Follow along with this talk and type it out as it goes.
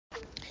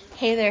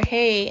Hey there,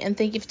 hey, and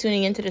thank you for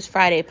tuning into this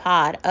Friday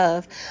pod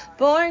of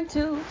Born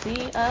to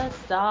Be a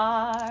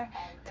Star.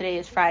 Today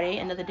is Friday,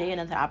 another day,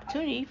 another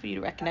opportunity for you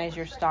to recognize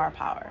your star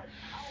power.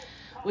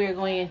 We are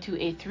going into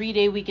a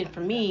 3-day weekend for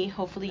me.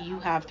 Hopefully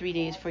you have 3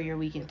 days for your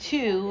weekend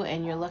too,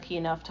 and you're lucky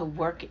enough to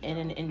work in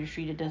an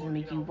industry that doesn't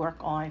make you work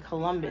on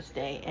Columbus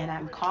Day. And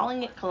I'm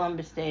calling it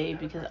Columbus Day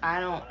because I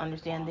don't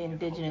understand the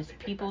Indigenous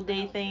People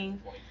Day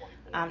thing.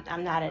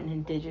 I'm not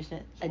an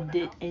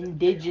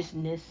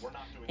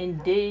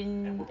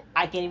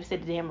I can't even say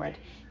the damn word,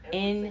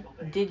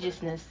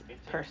 indigenous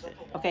person.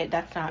 Okay,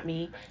 that's not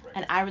me,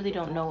 and I really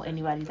don't know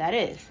anybody that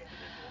is.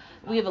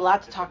 We have a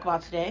lot to talk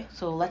about today,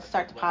 so let's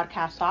start the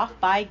podcast off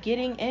by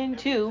getting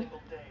into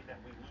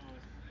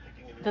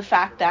the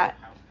fact that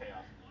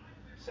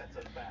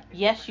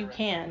yes, you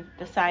can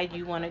decide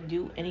you want to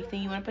do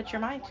anything you want to put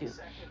your mind to.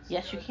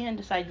 Yes, you can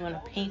decide you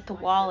want to paint the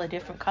wall a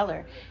different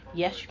color.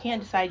 Yes, you can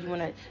decide you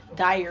want to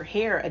dye your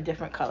hair a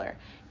different color.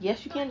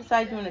 Yes, you can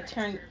decide you want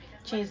to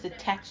change the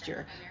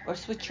texture or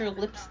switch your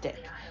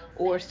lipstick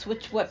or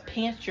switch what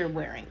pants you're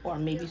wearing or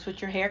maybe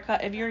switch your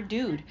haircut if you're a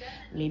dude.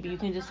 Maybe you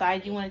can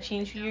decide you want to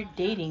change who you're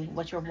dating,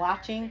 what you're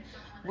watching,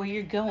 where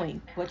you're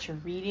going, what you're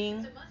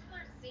reading.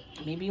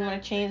 Maybe you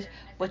want to change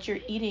what you're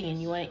eating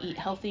and you want to eat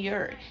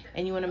healthier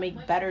and you want to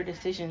make better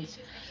decisions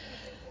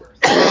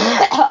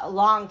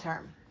long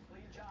term.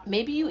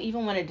 Maybe you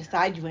even want to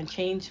decide you want to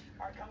change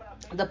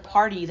the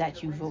party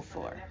that you vote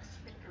for.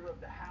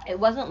 It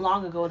wasn't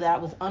long ago that I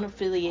was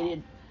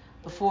unaffiliated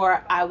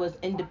before I was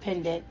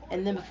independent,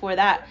 and then before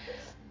that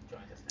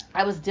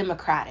I was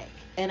Democratic,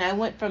 and I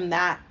went from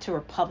that to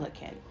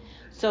Republican.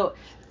 So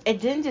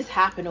it didn't just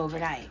happen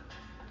overnight.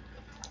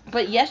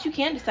 But yes, you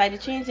can decide to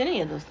change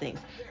any of those things.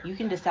 You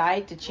can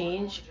decide to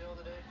change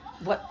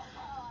what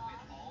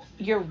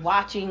you're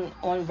watching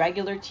on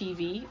regular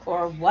TV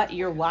or what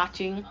you're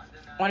watching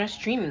on a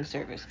streaming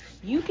service.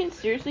 You can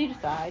seriously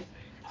decide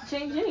to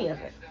change any of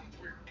it.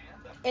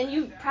 And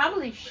you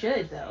probably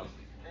should, though.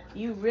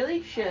 You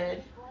really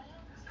should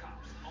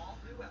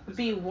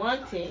be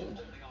wanting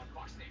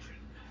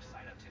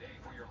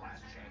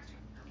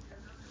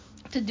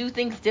to do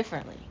things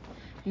differently.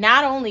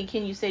 Not only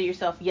can you say to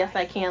yourself, yes,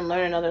 I can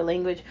learn another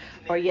language,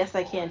 or yes,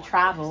 I can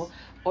travel,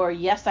 or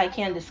yes, I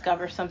can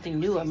discover something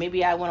new, or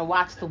maybe I want to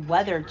watch the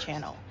Weather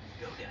Channel.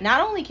 Not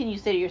only can you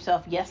say to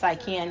yourself, yes, I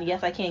can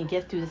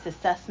get through this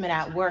assessment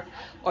at work,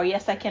 or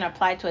yes, I can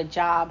apply to a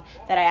job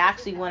that I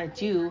actually want to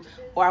do,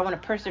 or I want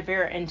to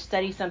persevere and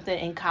study something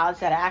in college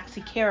that I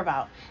actually care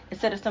about,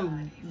 instead of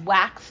some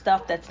whack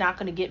stuff that's not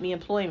going to get me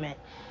employment.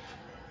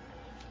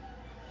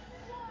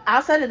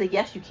 Outside of the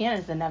yes, you can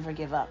is the never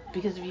give up.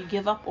 Because if you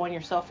give up on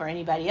yourself or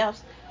anybody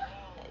else,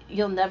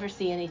 you'll never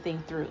see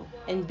anything through.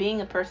 And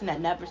being a person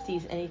that never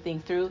sees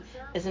anything through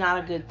is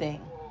not a good thing.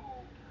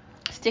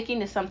 Sticking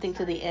to something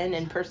to the end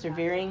and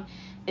persevering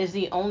is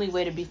the only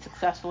way to be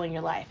successful in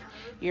your life.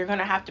 You're going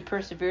to have to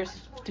persevere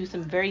through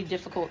some very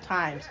difficult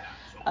times,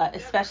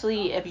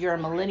 especially if you're a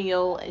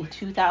millennial in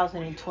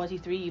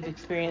 2023. You've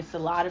experienced a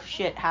lot of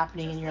shit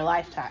happening in your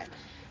lifetime.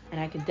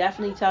 And I can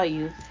definitely tell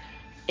you,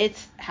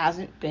 it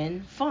hasn't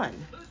been fun.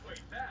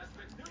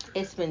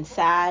 It's been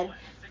sad.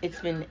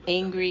 It's been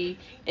angry.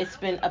 It's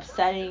been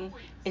upsetting.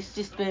 It's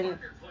just been,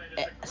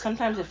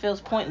 sometimes it feels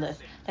pointless.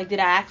 Like, did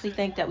I actually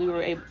think that we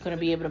were going to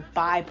be able to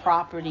buy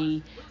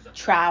property,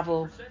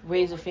 travel,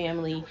 raise a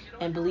family,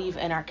 and believe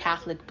in our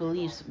Catholic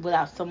beliefs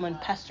without someone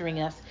pestering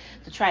us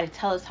to try to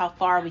tell us how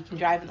far we can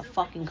drive in the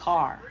fucking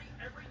car?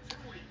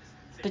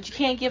 But you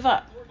can't give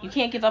up. You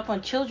can't give up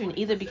on children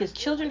either, because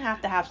children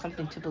have to have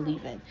something to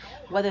believe in.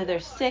 Whether they're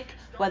sick,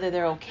 whether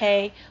they're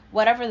okay,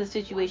 whatever the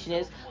situation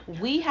is,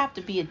 we have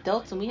to be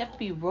adults and we have to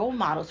be role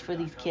models for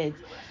these kids.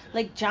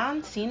 Like,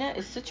 John Cena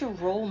is such a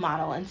role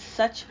model and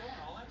such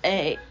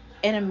an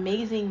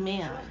amazing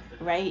man,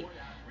 right?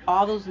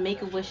 All those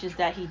make-a-wishes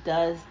that he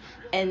does,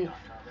 and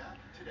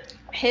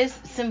his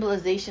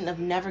symbolization of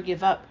never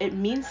give up, it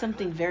means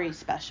something very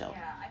special.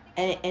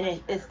 And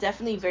it's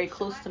definitely very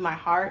close to my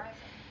heart,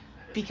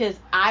 because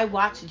I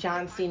watched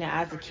John Cena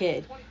as a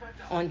kid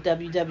on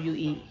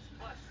WWE.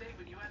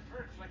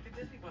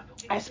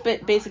 I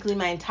spent basically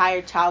my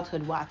entire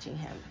childhood watching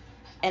him,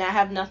 and I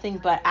have nothing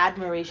but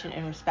admiration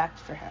and respect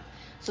for him.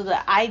 So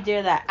the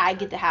idea that I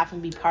get to have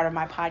him be part of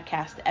my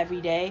podcast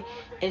every day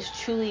is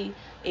truly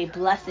a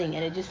blessing,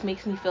 and it just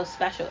makes me feel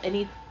special.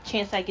 Any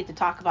chance I get to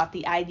talk about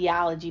the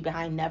ideology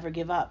behind never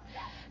give up,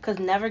 because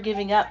never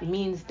giving up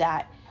means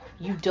that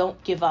you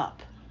don't give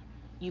up.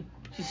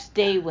 You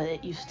stay with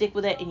it, you stick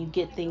with it, and you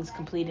get things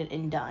completed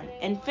and done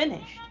and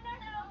finished.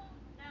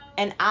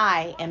 And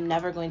I am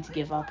never going to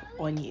give up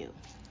on you.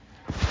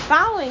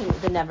 Following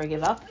the never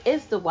give up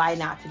is the why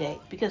not today,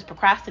 because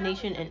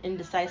procrastination and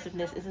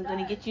indecisiveness isn't going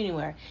to get you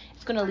anywhere.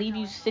 It's going to leave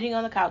you sitting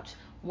on the couch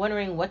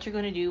wondering what you're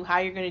going to do, how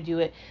you're going to do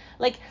it.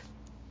 Like,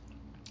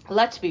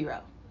 let's be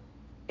real.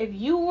 If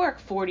you work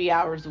 40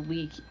 hours a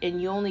week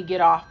and you only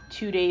get off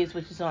 2 days,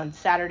 which is on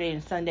Saturday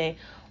and Sunday,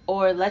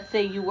 or let's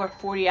say you work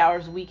 40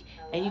 hours a week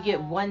and you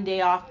get 1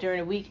 day off during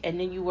the week, and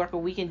then you work a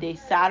weekend day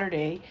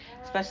Saturday,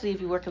 especially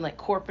if you work in like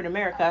corporate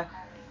America,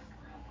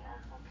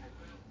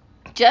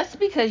 Just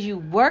because you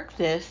work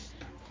this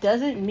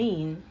doesn't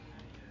mean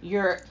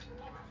you're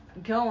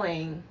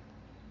going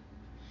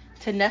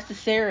to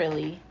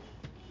necessarily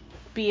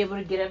be able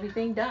to get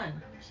everything done.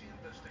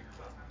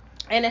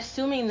 And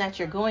assuming that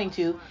you're going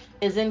to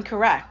is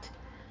incorrect.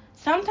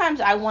 Sometimes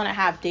I want to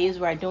have days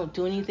where I don't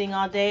do anything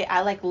all day.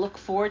 I look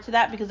forward to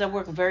that because I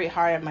work very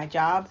hard at my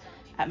job,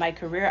 at my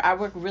career. I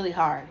work really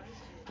hard,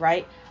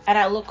 right? And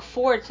I look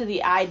forward to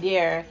the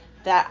idea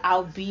that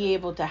I'll be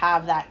able to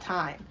have that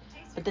time.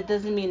 But that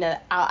doesn't mean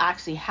that I'll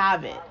actually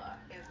have it.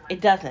 It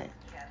doesn't.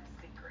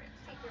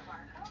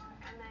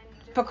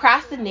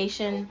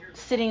 Procrastination,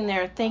 sitting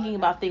there thinking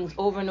about things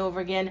over and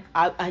over again.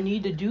 I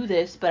need to do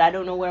this, but I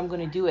don't know when I'm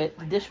going to do it.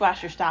 The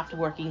dishwasher stopped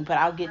working, but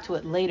I'll get to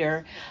it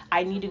later.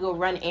 I need to go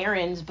run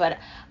errands, but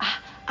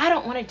I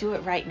don't want to do it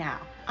right now.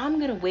 I'm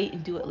going to wait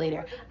and do it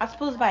later. I'm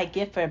supposed to buy a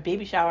gift for a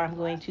baby shower I'm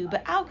going to,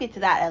 but I'll get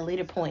to that at a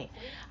later point.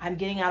 I'm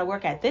getting out of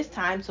work at this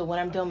time, so when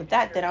I'm done with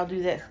that, then I'll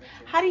do this.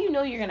 How do you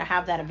know you're going to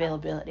have that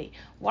availability?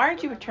 Why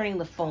aren't you returning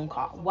the phone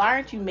call? Why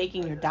aren't you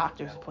making your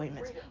doctor's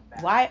appointments?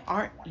 Why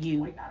aren't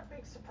you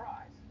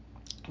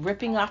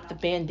ripping off the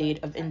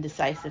band-aid of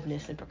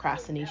indecisiveness and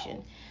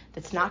procrastination?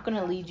 That's not going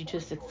to lead you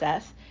to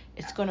success.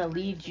 It's going to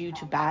lead you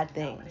to bad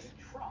things.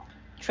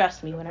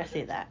 Trust me when I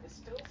say that.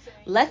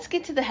 Let's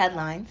get to the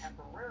headlines,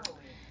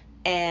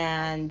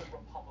 and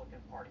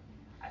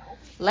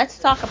let's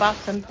talk about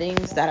some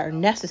things that are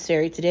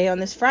necessary today on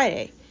this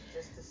Friday.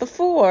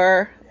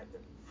 Before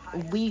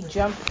we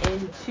jump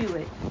into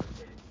it,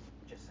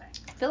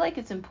 I feel like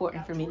it's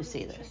important for me to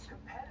say this.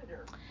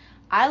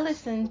 I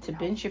listened to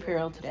Ben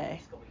Shapiro today,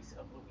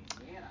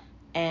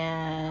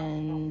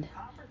 and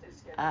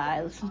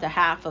I listened to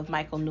half of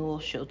Michael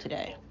Newell's show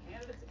today.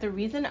 The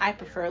reason I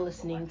prefer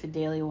listening to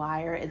Daily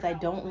Wire is I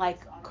don't like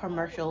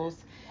commercials,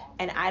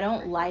 and I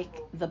don't like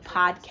the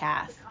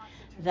podcasts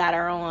that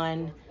are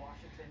on,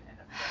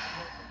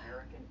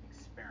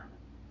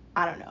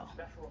 I don't know.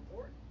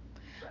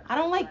 I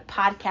don't like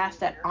podcasts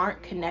that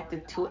aren't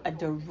connected to a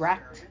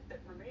direct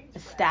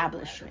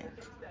establishment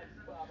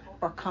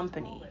or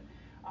company.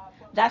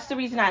 That's the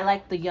reason I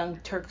like the Young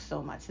Turks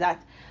so much.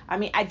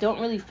 I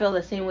don't really feel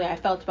the same way I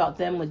felt about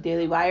them with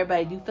Daily Wire, but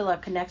I do feel a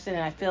connection,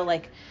 and I feel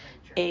like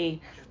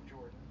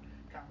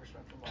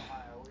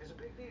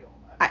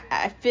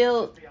I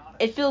feel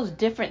it feels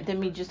different than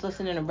me just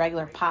listening to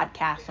regular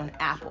podcasts on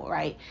Apple,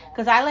 right?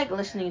 Because I like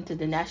listening to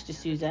Dinesh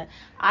D'Souza.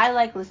 I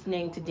like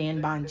listening to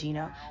Dan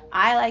Bongino.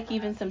 I like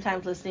even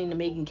sometimes listening to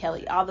Megyn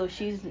Kelly, although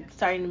she's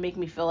starting to make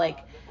me feel like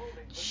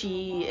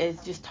she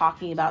is just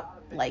talking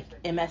about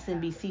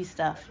MSNBC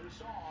stuff.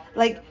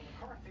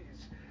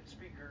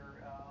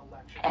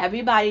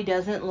 Everybody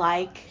doesn't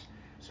like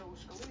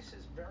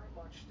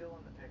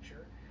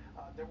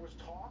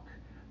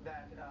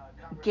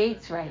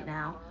Gates right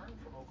now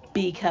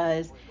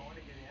because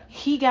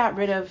he got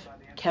rid of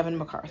Kevin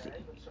McCarthy.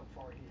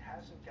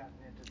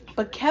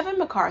 But Kevin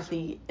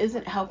McCarthy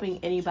isn't helping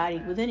anybody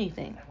with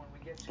anything.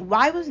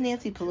 Why was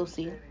Nancy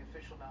Pelosi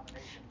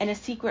in a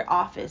secret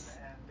office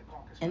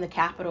in the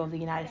Capitol of the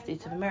United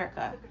States of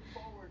America?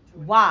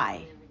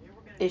 Why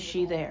is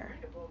she there?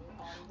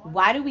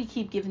 Why do we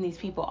keep giving these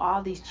people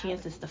all these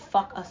chances to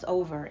fuck us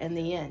over in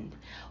the end?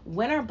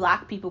 When are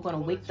black people going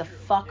to wake the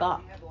fuck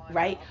up,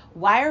 right?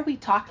 Why are we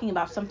talking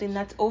about something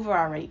that's over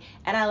already?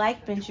 And I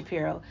like Ben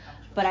Shapiro,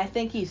 but I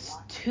think he's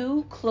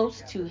too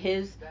close to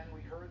his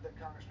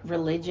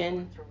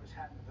religion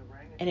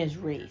and his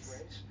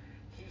race,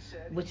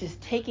 which is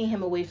taking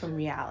him away from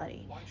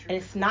reality. And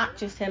it's not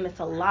just him, it's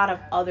a lot of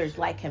others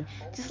like him.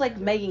 Just like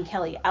Megyn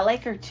Kelly. I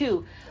like her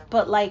too,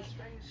 but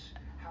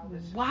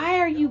why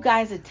are you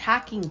guys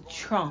attacking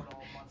Trump,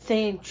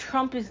 saying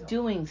Trump is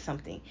doing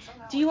something?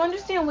 Do you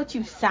understand what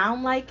you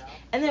sound like?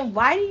 And then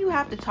why do you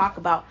have to talk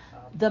about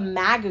the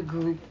MAGA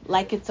group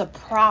like it's a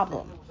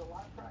problem?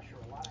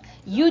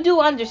 You do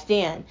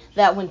understand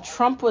that when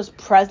Trump was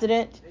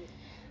president,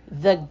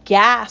 the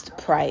gas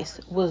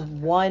price was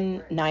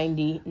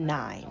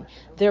 $1.99.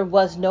 There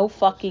was no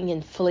fucking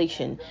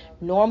inflation.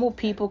 Normal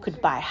people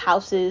could buy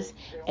houses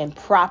and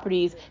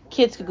properties.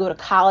 Kids could go to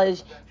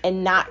college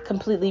and not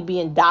completely be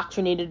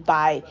indoctrinated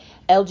by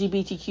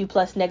LGBTQ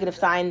plus negative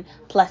sign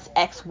plus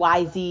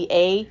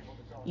XYZA.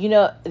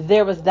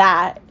 There was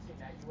that.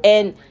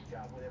 And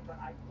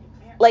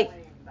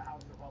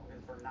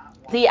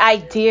the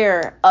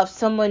idea of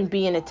someone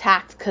being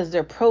attacked because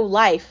they're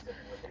pro-life,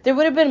 there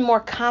would have been more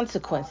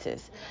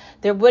consequences.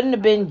 There wouldn't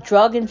have been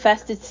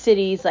drug-infested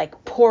cities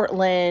like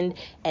Portland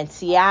and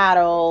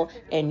Seattle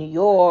and New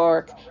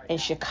York and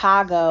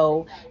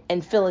Chicago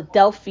and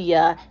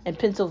Philadelphia and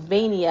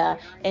Pennsylvania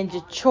and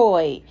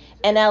Detroit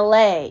and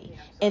LA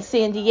and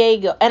San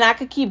Diego. And I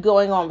could keep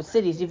going on with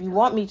cities. If you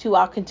want me to,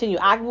 I'll continue.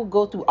 I will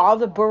go through all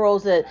the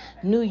boroughs of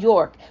New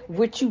York,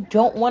 which you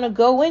don't want to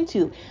go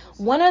into.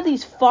 One of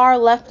these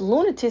far-left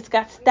lunatics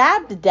got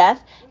stabbed to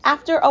death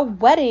after a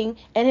wedding,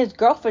 and his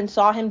girlfriend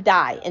saw him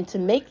die. And to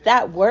make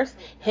that worse,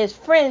 his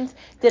friends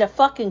did a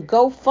fucking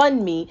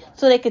GoFundMe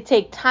so they could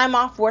take time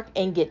off work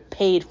and get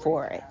paid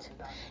for it.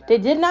 They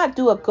did not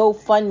do a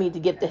GoFundMe to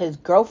give to his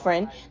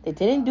girlfriend. They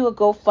didn't do a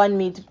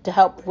GoFundMe to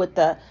help with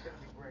the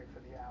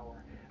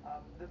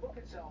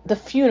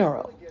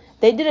funeral.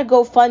 They did a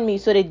GoFundMe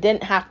so they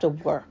didn't have to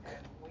work.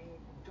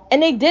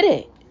 And they did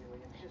it.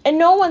 And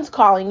no one's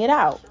calling it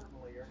out.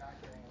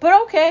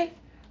 But okay.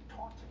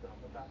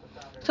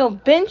 So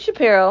Ben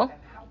Shapiro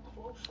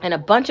and a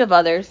bunch of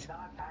others.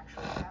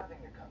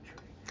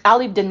 I'll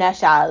leave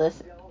Dinesh out of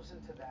this.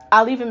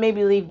 I'll even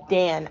maybe leave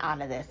Dan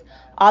out of this.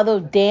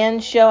 Although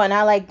Dan's show, and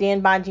I like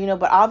Dan Bongino,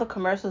 but all the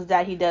commercials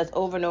that he does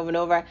over and over and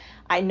over,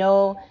 I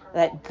know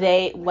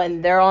that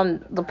when they're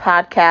on the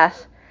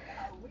podcast,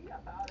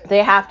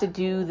 they have to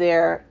do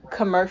their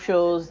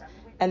commercials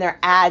and their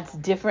ads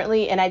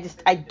differently, and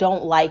I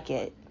don't like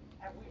it.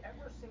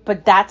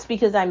 But that's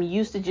because I'm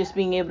used to just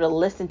being able to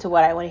listen to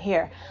what I want to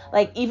hear.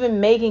 Like, even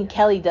Megyn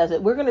Kelly does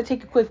it. We're going to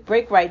take a quick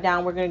break right now,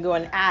 and we're going to go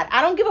an ad.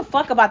 I don't give a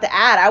fuck about the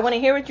ad. I want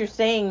to hear what you're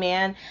saying,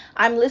 man.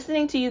 I'm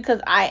listening to you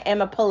because I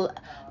am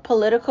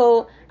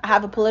I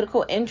have a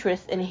political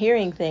interest in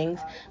hearing things,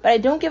 but I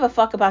don't give a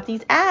fuck about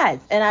these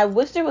ads. And I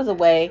wish there was a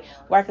way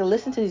where I could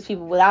listen to these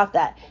people without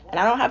that. And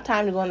I don't have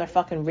time to go on their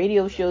fucking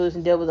radio shows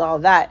and deal with all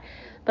that.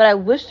 But I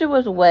wish there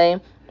was a way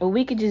where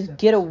we could just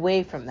get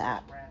away from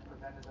that.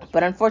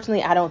 But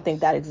unfortunately, I don't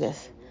think that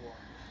exists.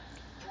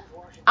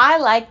 I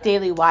like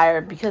Daily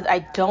Wire because I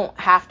don't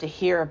have to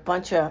hear a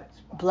bunch of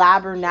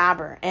blabber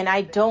nabber. And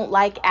I don't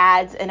like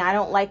ads and I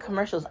don't like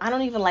commercials. I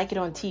don't even like it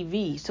on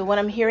TV. So when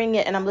I'm hearing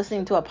it and I'm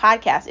listening to a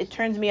podcast, it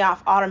turns me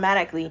off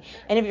automatically.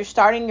 And if you're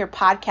starting your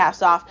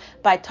podcast off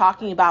by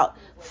talking about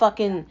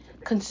fucking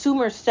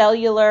consumer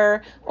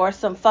cellular or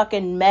some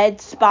fucking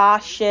med spa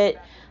shit,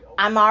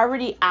 I'm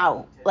already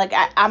out. Like,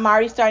 I'm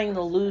already starting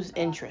to lose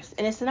interest.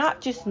 And it's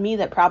not just me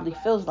that probably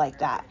feels like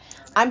that.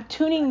 I'm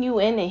tuning you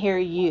in to hear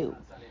you.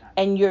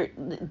 And you're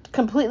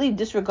completely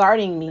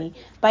disregarding me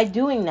by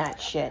doing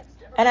that shit.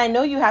 And I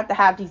know you have to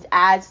have these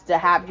ads to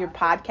have your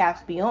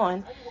podcast be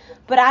on.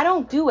 But I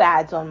don't do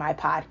ads on my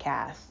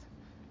podcast.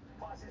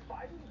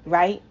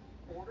 Right?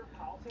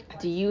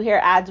 Do you hear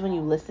ads when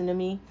you listen to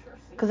me?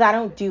 Because I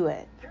don't do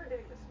it.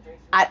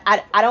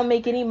 I don't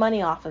make any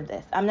money off of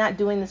this. I'm not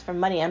doing this for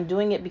money. I'm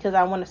doing it because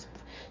I want to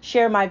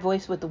share my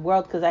voice with the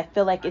world, because I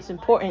feel like it's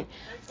important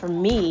for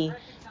me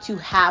to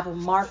have a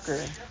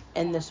marker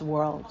in this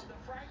world.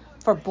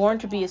 For Born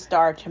to Be a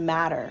Star to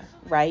matter,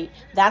 right?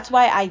 That's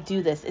why I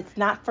do this. It's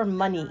not for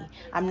money.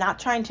 I'm not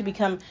trying to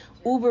become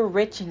uber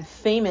rich and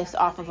famous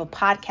off of a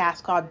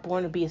podcast called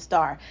Born to Be a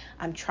Star.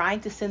 I'm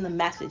trying to send the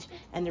message.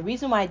 And the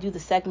reason why I do the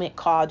segment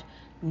called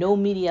No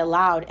Media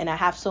Allowed, and I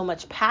have so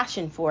much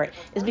passion for it,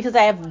 is because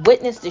I have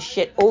witnessed this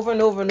shit over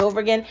and over and over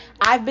again.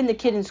 I've been the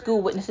kid in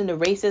school witnessing the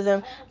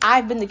racism.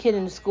 I've been the kid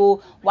in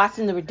school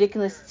watching the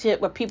ridiculous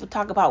shit where people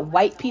talk about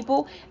white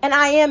people, and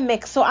I am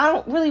mixed, so I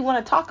don't really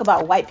want to talk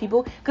about white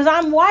people because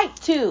I'm white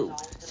too.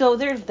 So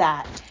there's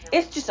that.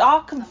 It's just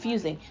all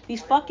confusing.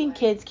 These fucking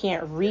kids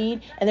can't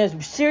read, and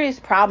there's serious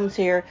problems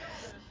here.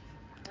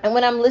 And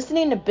when I'm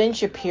listening to Ben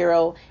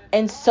Shapiro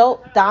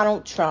insult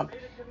Donald Trump,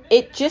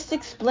 it just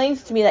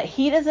explains to me that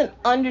he doesn't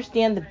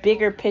understand the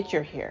bigger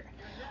picture here.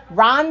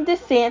 Ron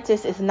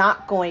DeSantis is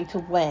not going to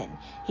win.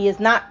 He is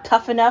not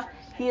tough enough.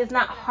 He is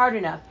not hard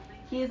enough.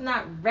 He is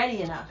not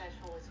ready enough.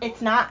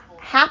 It's not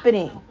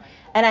happening.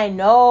 And I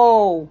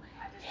know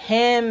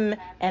him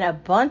and a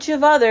bunch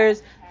of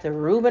others, the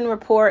Rubin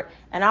Report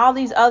and all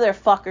these other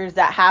fuckers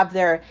that have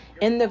their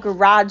In the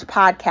Garage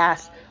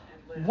podcast,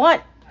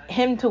 want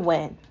him to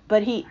win,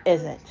 but he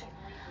isn't.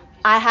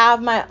 I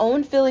have my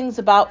own feelings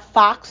about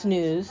Fox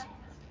News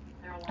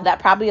that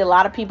probably a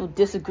lot of people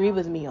disagree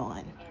with me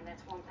on.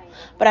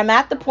 But I'm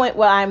at the point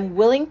where I'm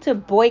willing to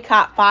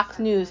boycott Fox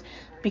News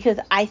because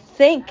I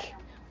think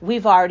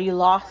we've already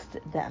lost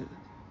them.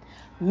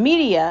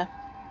 Media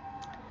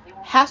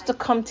has to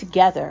come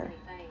together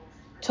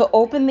to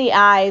open the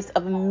eyes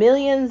of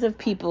millions of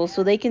people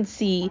so they can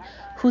see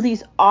who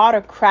these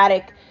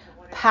autocratic,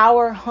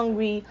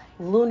 power-hungry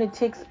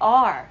lunatics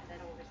are.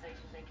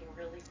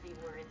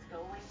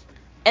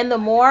 And the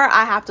more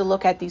I have to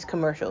look at these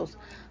commercials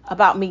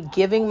about me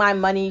giving my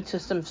money to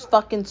some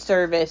fucking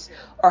service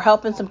or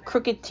helping some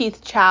crooked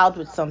teeth child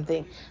with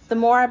something, the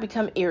more I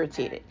become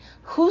irritated.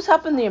 Who's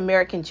helping the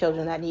American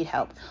children that need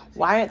help?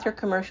 Why aren't there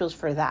commercials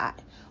for that?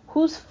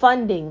 Who's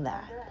funding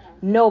that?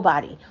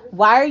 Nobody.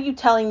 Why are you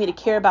telling me to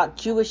care about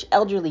Jewish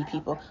elderly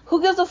people?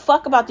 Who gives a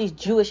fuck about these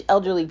Jewish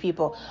elderly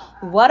people?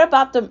 What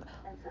about the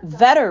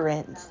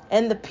veterans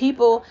and the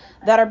people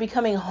that are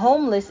becoming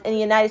homeless in the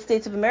United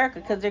States of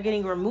America because they're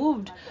getting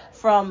removed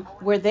from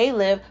where they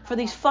live for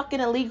these fucking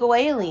illegal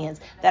aliens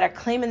that are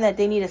claiming that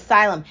they need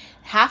asylum?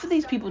 Half of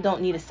these people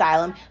don't need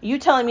asylum. You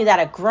telling me that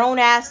a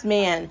grown-ass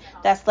man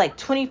that's like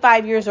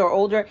 25 years or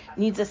older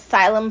needs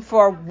asylum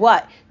for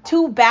what?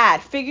 Too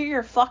bad. Figure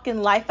your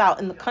fucking life out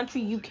in the country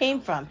you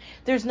came from.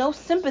 There's no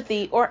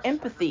sympathy or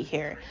empathy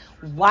here.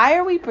 Why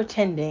are we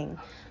pretending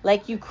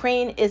like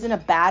Ukraine isn't a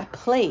bad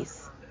place?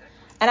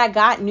 And I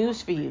got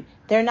news for you.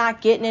 They're not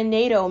getting in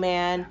NATO,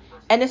 man.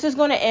 And this is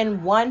going to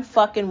end one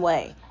fucking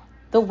way.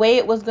 The way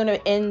it was going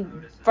to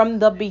end from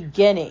the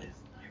beginning.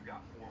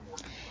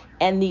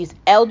 and these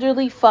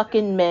elderly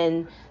fucking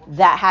men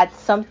that had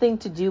something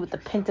to do with the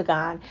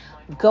Pentagon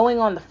going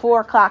on the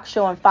 4 o'clock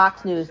show on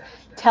Fox News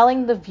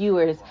telling the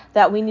viewers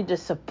that we need to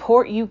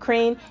support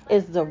Ukraine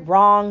is the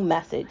wrong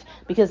message,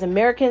 because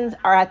Americans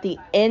are at the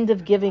end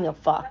of giving a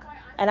fuck,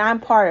 and I'm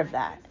part of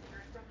that.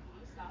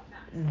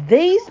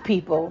 These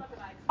people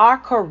are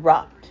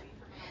corrupt.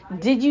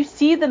 Did you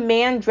see the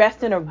man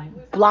dressed in a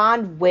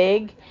blonde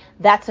wig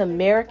that's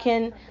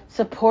American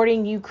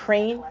supporting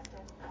Ukraine?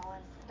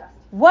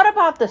 What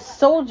about the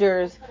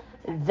soldiers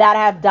that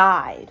have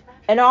died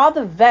and all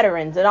the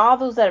veterans and all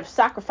those that have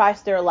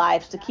sacrificed their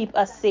lives to keep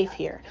us safe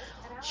here?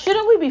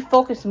 Shouldn't we be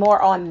focused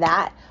more on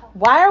that?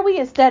 Why are we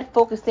instead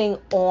focusing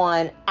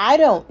on, I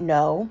don't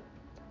know,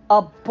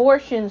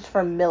 abortions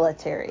for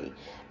military?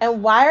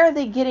 And why are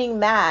they getting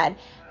mad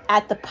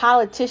at the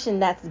politician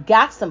that's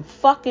got some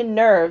fucking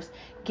nerves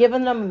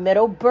giving them a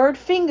middle bird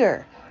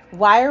finger?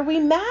 Why are we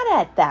mad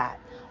at that?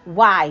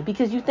 Why?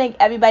 Because you think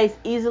everybody's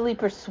easily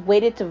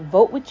persuaded to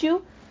vote with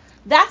you?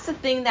 That's the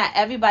thing that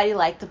everybody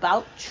liked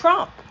about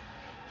Trump.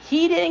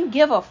 He didn't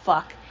give a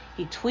fuck.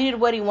 He tweeted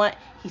what he wanted.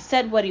 He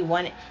said what he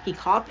wanted. He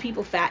called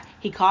people fat.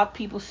 He called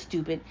people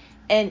stupid.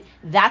 And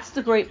that's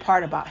the great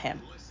part about him.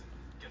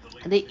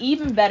 The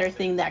even better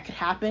thing that could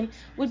happen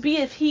would be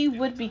if he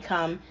would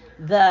become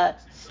the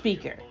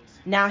speaker.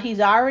 Now, he's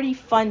already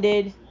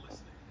funded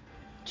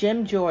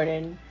Jim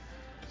Jordan,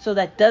 so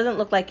that doesn't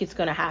look like it's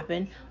going to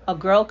happen. A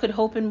girl could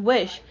hope and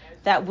wish.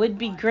 That would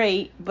be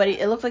great, but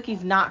it looks like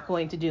he's not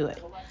going to do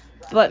it.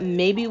 But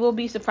maybe we'll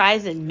be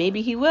surprised, and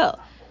maybe he will.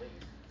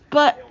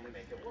 But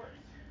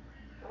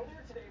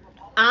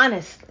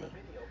honestly,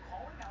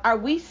 are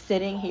we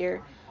sitting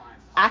here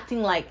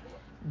acting like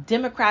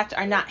Democrats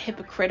are not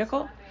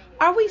hypocritical?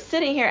 Are we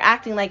sitting here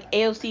acting like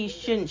AOC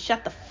shouldn't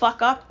shut the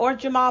fuck up, or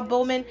Jamal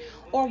Bowman?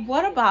 Or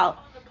what about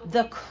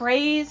the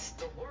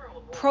crazed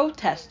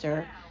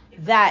protester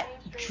that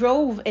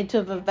drove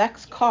into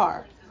Vivek's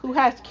car, who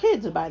has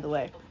kids, by the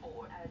way?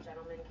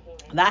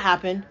 That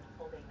happened.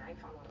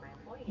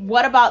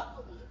 What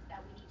about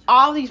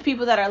all these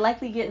people that are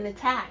likely getting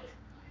attacked?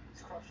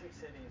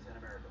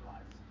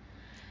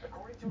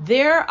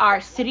 There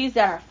are cities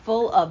that are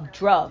full of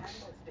drugs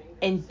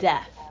and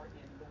death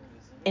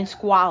and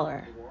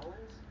squalor.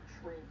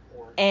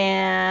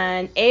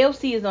 And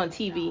AOC is on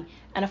TV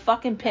in a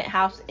fucking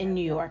penthouse in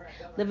New York,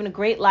 living a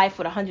great life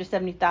with a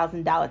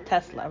 $170,000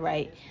 Tesla,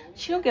 right?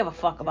 She don't give a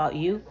fuck about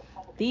you.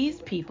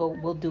 These people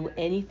will do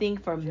anything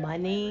for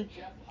money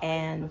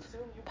and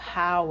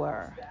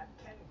power.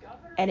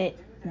 And it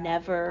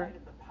never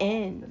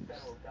ends.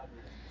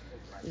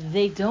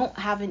 They don't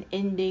have an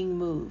ending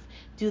move.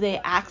 Do they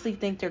actually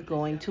think they're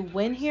going to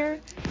win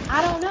here?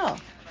 I don't know.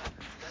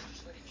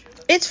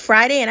 It's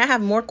Friday and I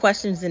have more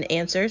questions than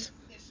answers.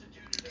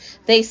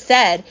 They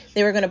said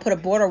they were going to put a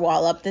border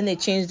wall up, then they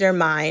changed their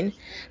mind.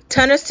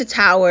 Tunnels to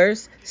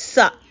towers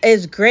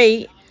is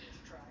great.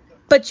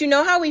 But you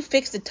know how we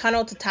fixed the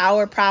tunnel to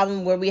tower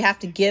problem, where we have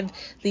to give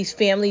these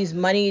families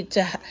money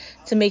to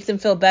make them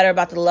feel better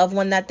about the loved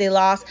one that they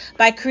lost,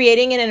 by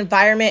creating an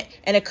environment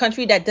in a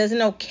country that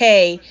doesn't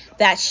okay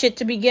that shit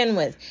to begin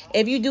with.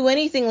 If you do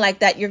anything like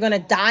that, you're going to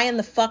die in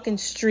the fucking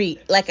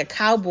street like a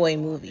cowboy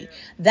movie.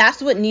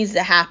 That's what needs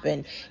to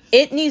happen.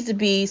 It needs to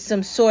be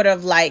some sort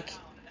of like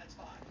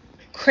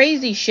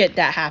crazy shit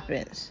that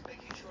happens,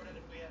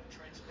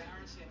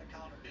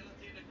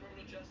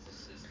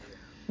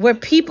 where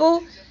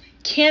people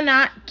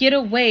cannot get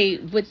away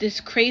with this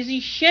crazy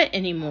shit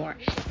anymore.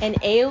 And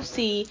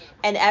AOC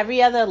and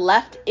every other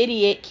left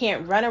idiot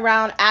can't run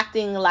around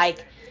acting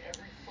like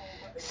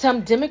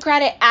some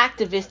Democratic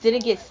activist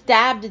didn't get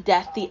stabbed to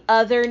death the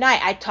other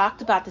night. I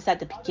talked about this at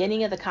the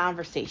beginning of the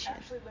conversation.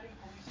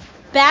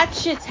 Bad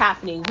shit's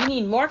happening. We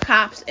need more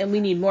cops and we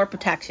need more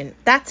protection.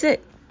 That's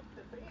it.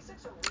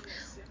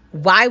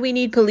 Why we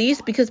need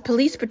police? Because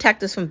police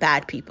protect us from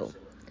bad people.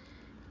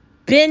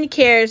 Ben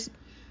cares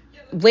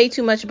way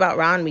too much about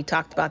Ron. We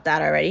talked about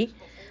that already.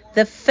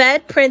 The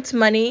Fed prints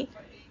money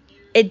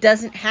it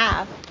doesn't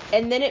have,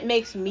 and then it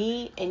makes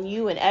me and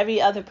you and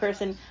every other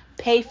person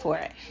pay for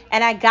it.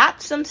 And I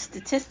got some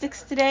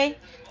statistics today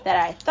that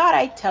I thought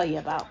I'd tell you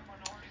about.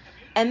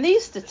 And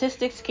these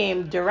statistics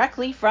came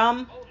directly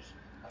from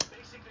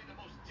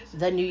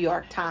the New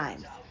York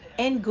Times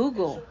and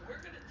Google.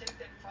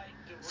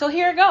 So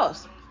here it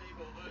goes.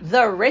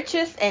 The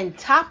richest and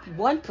top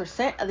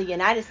 1% of the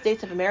United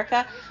States of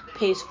America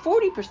pays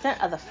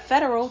 40% of the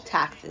federal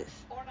taxes.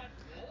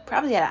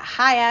 Probably at a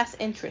high-ass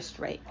interest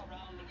rate.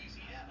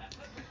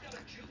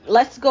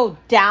 Let's go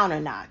down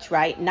a notch,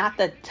 right? Not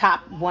the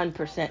top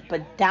 1%,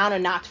 but down a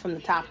notch from the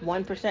top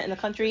 1% in the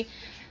country.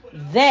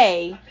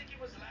 They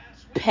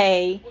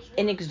pay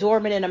an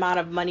exorbitant amount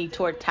of money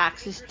toward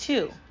taxes,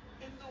 too.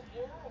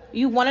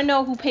 You want to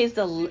know who pays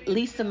the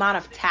least amount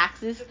of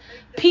taxes?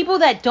 People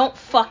that don't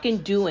fucking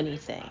do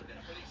anything.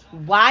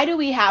 Why do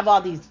we have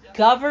all these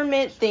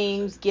government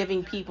things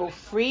giving people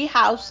free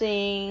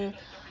housing,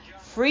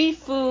 free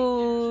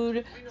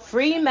food,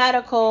 free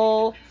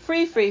medical,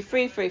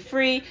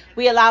 free.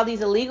 We allow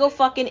these illegal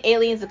fucking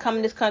aliens to come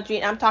in this country,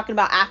 and I'm talking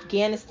about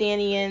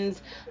Afghanistanians,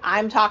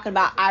 I'm talking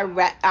about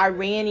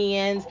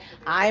Iranians,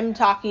 I'm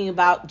talking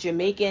about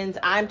Jamaicans,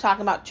 I'm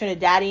talking about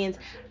Trinidadians,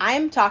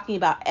 I'm talking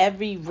about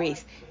every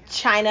race.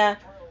 China,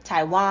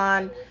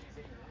 Taiwan,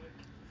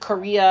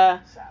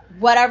 Korea,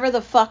 whatever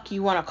the fuck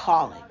you want to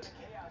call it.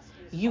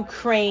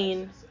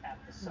 Ukraine,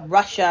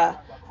 Russia.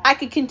 I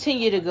could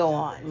continue to go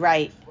on,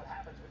 right?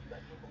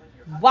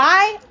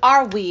 Why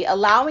are we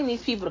allowing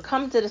these people to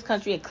come to this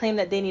country and claim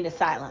that they need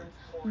asylum?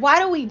 Why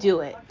do we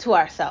do it to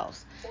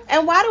ourselves?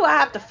 And why do I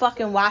have to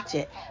fucking watch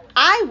it?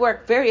 I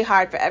work very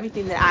hard for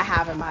everything that I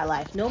have in my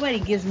life. Nobody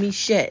gives me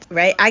shit,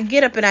 right? I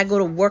get up and I go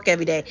to work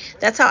every day.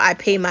 That's how I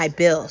pay my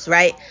bills,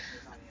 right?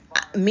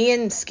 Me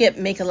and Skip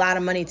make a lot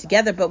of money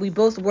together, but we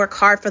both work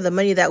hard for the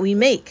money that we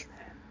make.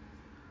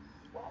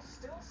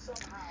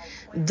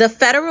 The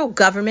federal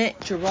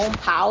government, Jerome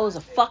Powell, is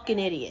a fucking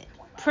idiot.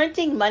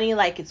 Printing money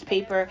like it's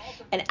paper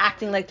and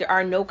acting like there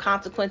are no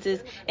consequences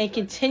and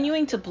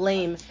continuing to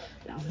blame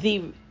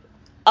the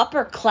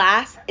upper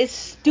class is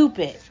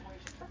stupid.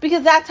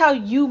 Because that's how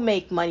you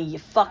make money, you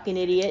fucking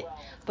idiot.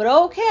 But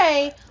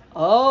okay.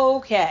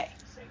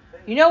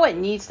 You know what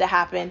needs to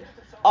happen?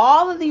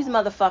 All of these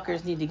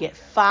motherfuckers need to get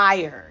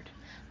fired.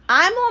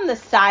 I'm on the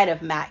side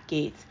of Matt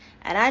Gaetz,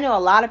 and I know a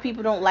lot of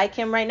people don't like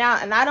him right now,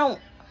 and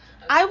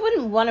I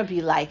wouldn't want to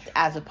be liked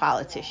as a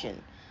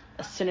politician,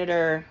 a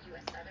senator,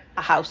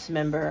 a House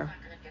member.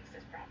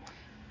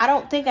 I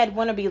don't think I'd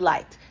want to be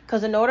liked,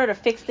 because in order to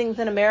fix things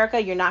in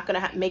America, you're not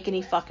going to make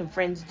any fucking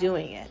friends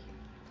doing it.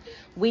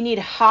 We need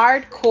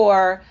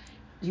hardcore,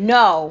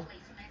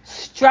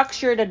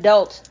 structured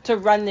adults to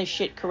run this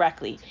shit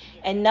correctly.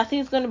 And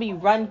nothing's going to be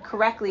run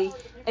correctly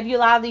if you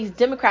allow these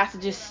Democrats to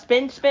just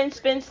spin,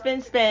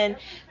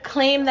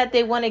 claim that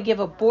they want to give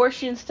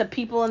abortions to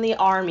people in the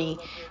army,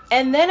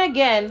 and then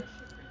again,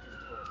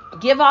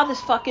 give all this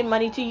fucking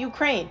money to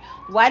Ukraine.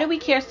 Why do we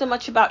care so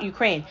much about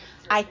Ukraine?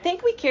 I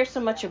think we care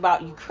so much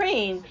about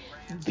Ukraine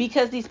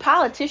because these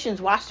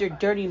politicians wash their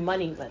dirty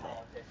money with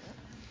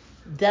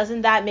it.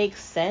 Doesn't that make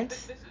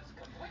sense?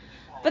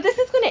 But this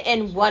is going to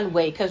end one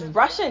way, because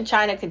Russia and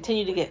China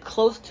continue to get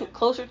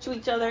closer to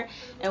each other,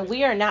 and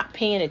we are not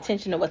paying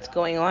attention to what's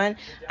going on.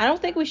 I don't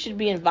think we should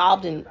be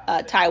involved in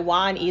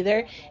Taiwan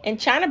either. And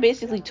China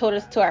basically told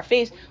us to our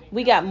face,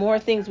 we got more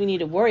things we need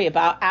to worry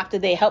about after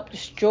they helped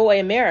destroy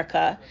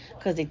America,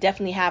 because they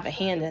definitely have a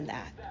hand in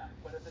that.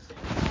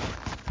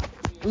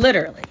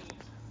 Literally.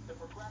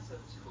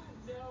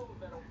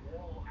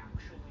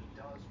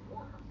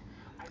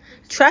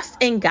 Trust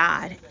in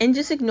God and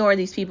just ignore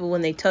these people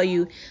when they tell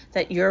you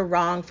that you're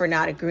wrong for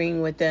not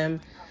agreeing with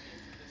them.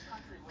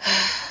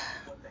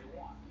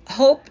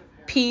 Hope,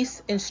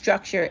 peace, and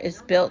structure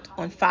is built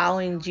on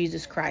following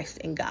Jesus Christ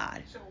and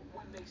God.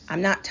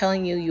 I'm not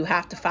telling you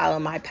have to follow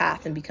my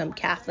path and become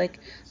Catholic.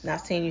 I'm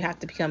not saying you have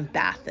to become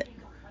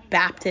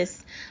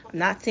Baptist. I'm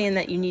not saying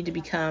that you need to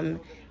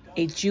become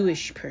a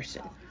Jewish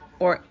person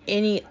or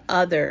any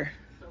other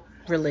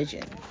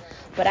religion.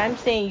 But I'm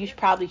saying you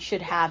probably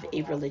should have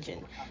a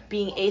religion.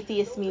 Being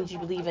atheist means you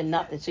believe in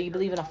nothing. So you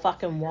believe in a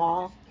fucking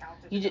wall.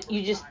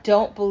 You just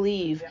don't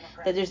believe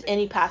that there's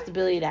any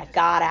possibility that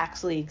God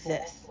actually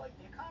exists.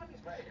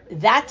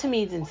 That to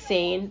me is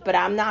insane, but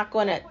I'm not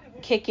going to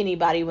kick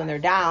anybody when they're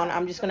down.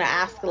 I'm just going to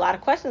ask a lot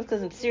of questions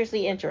because I'm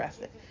seriously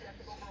interested.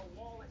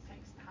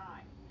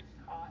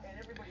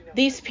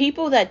 These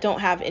people that don't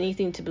have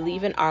anything to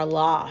believe in are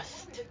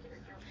lost.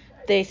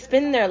 They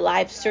spend their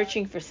lives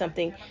searching for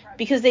something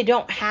because they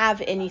don't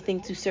have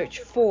anything to search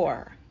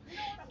for.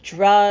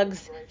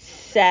 Drugs,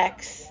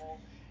 sex,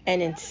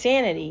 and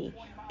insanity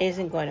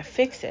isn't going to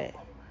fix it.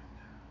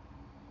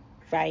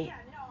 Right?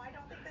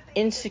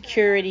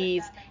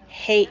 Insecurities,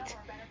 hate,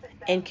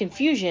 and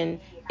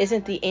confusion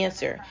isn't the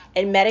answer.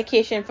 And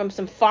medication from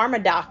some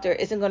pharma doctor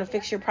isn't going to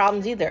fix your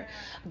problems either.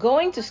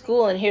 Going to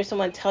school and hear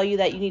someone tell you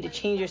that you need to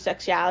change your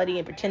sexuality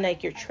and pretend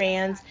like you're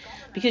trans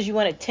because you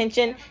want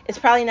attention is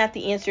probably not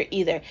the answer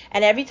either.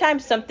 And every time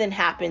something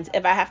happens,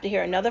 if I have to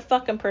hear another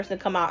fucking person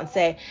come out and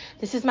say,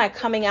 this is my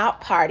coming out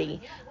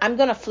party, I'm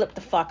going to flip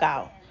the fuck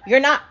out. You're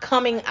not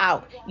coming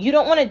out. You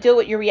don't want to deal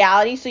with your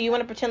reality, so you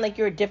want to pretend like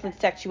you're a different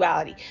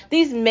sexuality.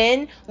 These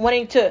men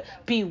wanting to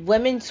be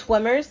women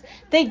swimmers,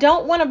 they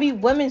don't want to be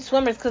women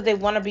swimmers because they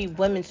want to be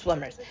women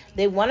swimmers.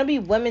 They want to be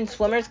women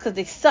swimmers because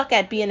they suck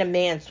at being a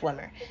man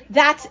swimmer.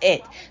 That's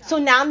it. So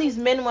now these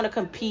men want to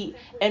compete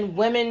in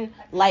women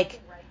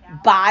like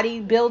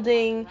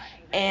bodybuilding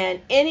and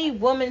any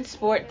woman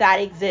sport that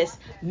exists.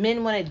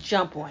 Men want to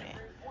jump on it.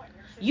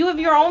 You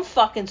have your own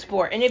fucking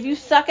sport, and if you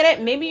suck at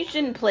it, maybe you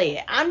shouldn't play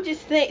it. I'm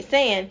just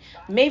saying,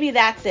 maybe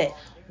that's it.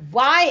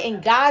 Why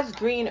in God's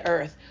green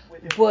earth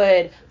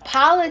would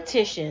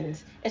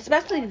politicians,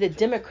 especially the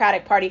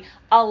Democratic Party,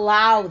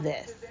 allow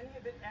this?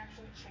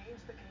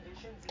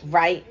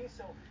 Right?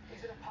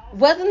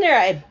 Wasn't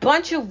there a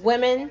bunch of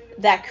women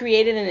that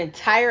created an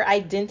entire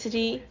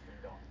identity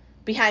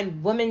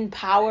behind women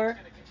power?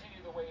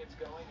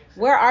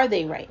 Where are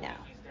they right now?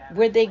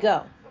 Where'd they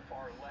go?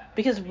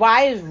 Because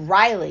why is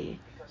Riley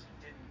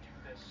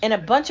and a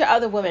bunch of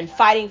other women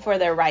fighting for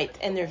their rights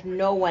and there's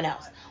no one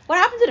else? What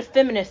happened to the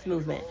feminist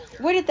movement?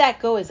 Where did that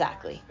go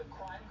exactly?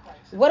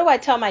 What do I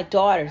tell my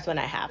daughters when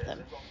I have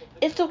them?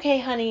 It's okay,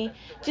 honey.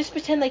 Just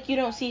pretend like you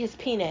don't see his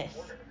penis.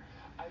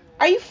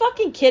 Are you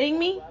fucking kidding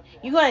me?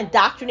 You gonna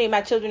indoctrinate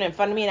my children in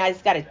front of me and I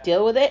just gotta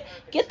deal with it?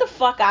 Get the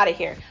fuck out of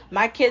here.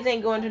 My kids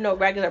ain't going to no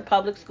regular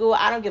public school.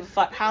 I don't give a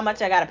fuck how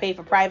much I gotta pay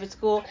for private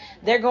school.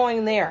 They're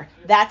going there.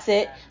 That's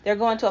it. They're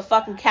going to a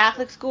fucking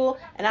Catholic school,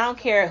 and I don't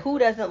care who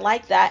doesn't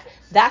like that.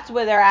 That's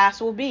where their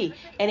ass will be.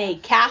 In a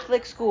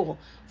Catholic school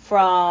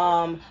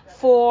from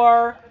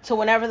 4 to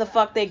whenever the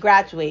fuck they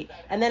graduate.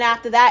 And then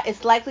after that,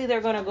 it's likely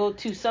they're gonna go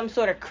to some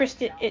sort of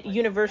Christian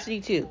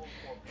university too.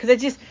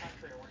 Because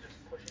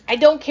I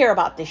don't care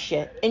about this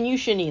shit, and you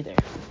shouldn't either.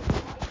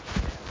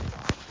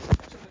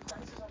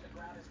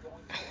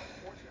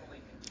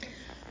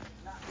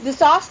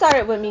 This all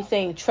started with me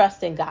saying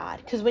trust in God.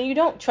 Because when you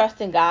don't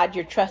trust in God,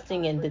 you're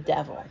trusting in the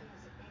devil.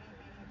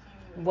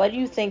 What do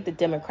you think the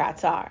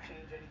Democrats are?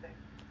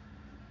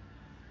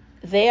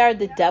 They are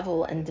the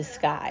devil in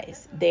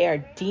disguise. They are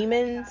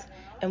demons,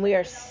 and we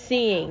are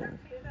seeing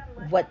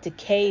what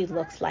decay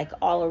looks like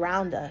all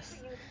around us.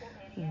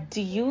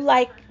 Do you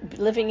like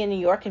living in New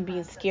York and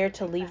being scared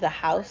to leave the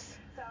house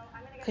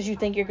because you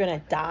think you're going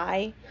to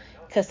die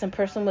because some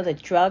person with a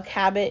drug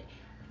habit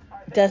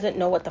doesn't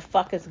know what the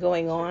fuck is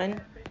going on?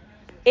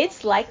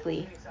 It's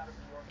likely,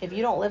 if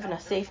you don't live in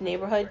a safe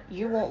neighborhood,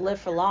 you won't live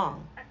for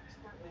long.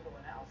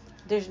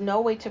 There's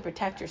no way to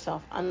protect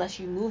yourself unless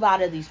you move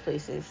out of these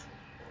places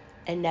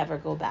and never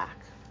go back.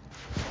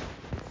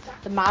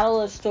 The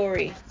model of the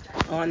story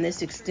on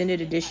this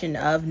extended edition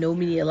of No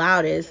Media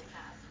Allowed is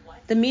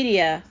the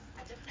media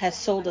has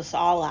sold us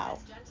all out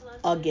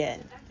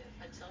again.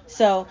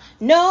 So,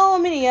 no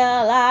media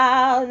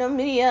allowed, no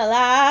media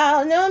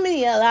allowed, no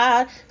media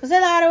allowed, because they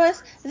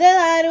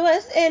lie to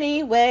us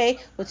anyway,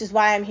 which is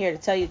why I'm here to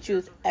tell you the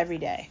truth every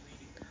day.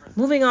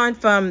 Moving on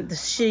from the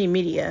shitty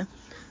media,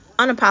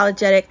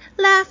 unapologetic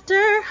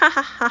laughter, ha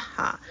ha ha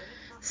ha.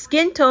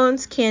 Skin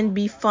tones can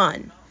be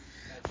fun.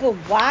 But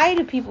why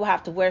do people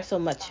have to wear so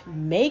much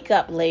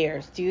makeup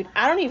layers, dude?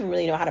 I don't even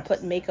really know how to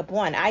put makeup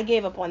on. I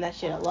gave up on that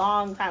shit a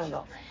long time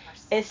ago.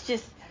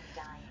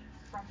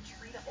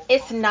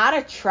 It's not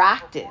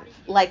attractive.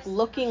 Like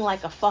looking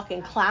like a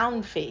fucking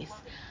clown face.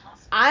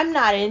 I'm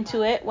not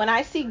into it. When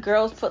I see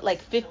girls put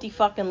like 50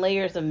 fucking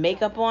layers of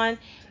makeup on,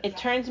 it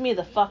turns me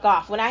the fuck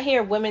off. When I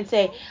hear women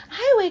say,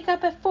 I wake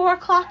up at 4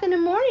 o'clock in the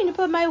morning to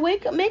put my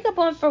makeup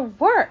on for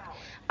work,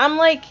 I'm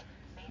like,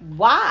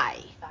 why?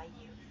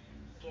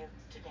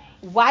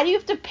 Why do you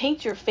have to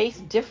paint your face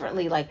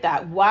differently like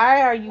that?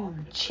 Why are you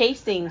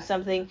chasing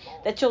something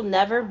that you'll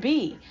never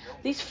be?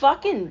 These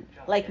fucking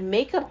like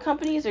makeup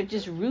companies are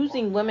just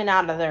rusing women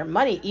out of their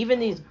money. Even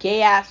these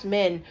gay ass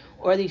men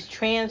or these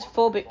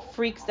transphobic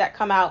freaks that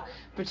come out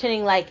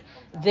pretending like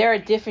they're a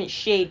different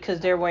shade because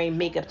they're wearing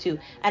makeup too.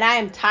 And I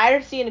am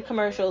tired of seeing the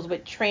commercials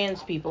with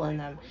trans people in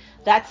them.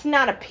 That's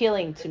not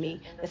appealing to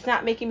me. It's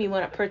not making me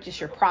want to purchase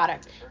your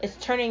product. It's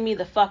turning me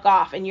the fuck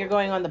off, and you're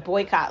going on the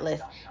boycott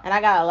list. And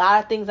I got a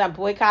lot of things I'm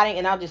boycotting,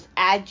 and I'll just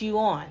add you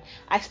on.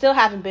 I still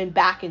haven't been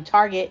back in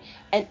Target,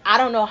 and I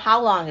don't know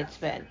how long it's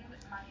been.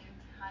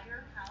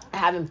 I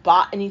haven't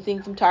bought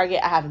anything from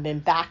Target. I haven't been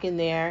back in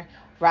there,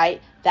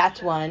 right?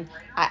 That's one.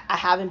 I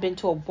haven't been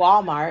to a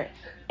Walmart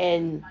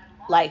in,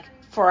 like,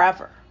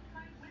 forever,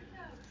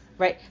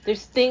 right?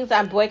 There's things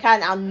I'm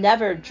boycotting. I'll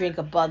never drink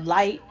a Bud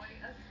Light.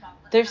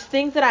 There's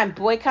things that I'm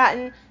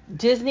boycotting.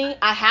 Disney,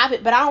 I have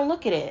it, but I don't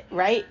look at it,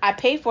 right? I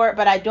pay for it,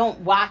 but I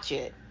don't watch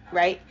it,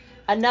 right?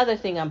 Another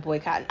thing I'm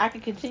boycotting. I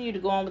could continue to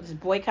go on with this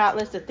boycott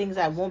list of things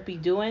I won't be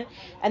doing,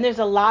 and there's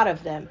a lot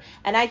of them,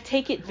 and I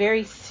take it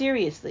very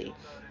seriously.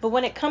 But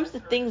when it comes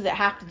to things that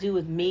have to do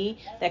with me,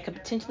 that could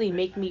potentially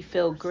make me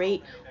feel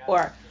great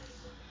or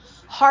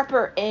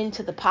harper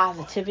into the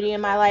positivity in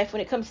my life,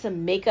 when it comes to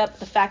makeup,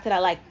 the fact that I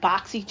like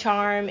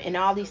BoxyCharm and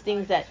all these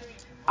things that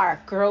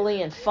are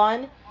girly and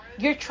fun,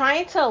 you're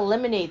trying to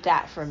eliminate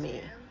that from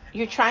me.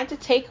 You're trying to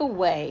take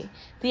away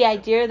the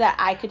idea that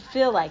I could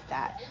feel like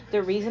that.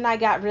 The reason I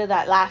got rid of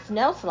that last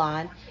nail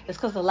salon is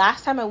because the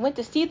last time I went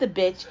to see the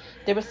bitch,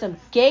 there was some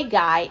gay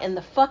guy in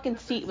the fucking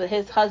seat with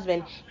his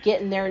husband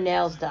getting their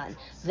nails done.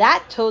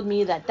 That told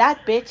me that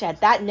that bitch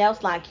at that nail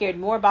salon cared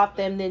more about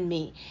them than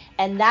me.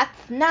 And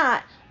that's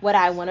not what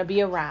I want to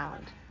be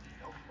around.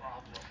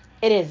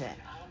 It isn't.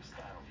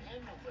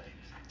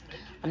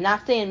 I'm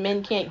not saying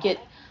men can't get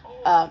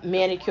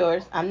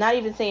manicures. I'm not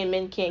even saying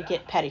men can't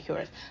get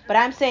pedicures. But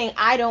I'm saying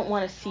I don't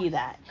want to see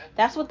that.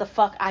 That's what the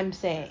fuck I'm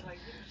saying.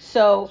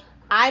 So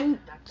I'm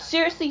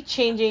seriously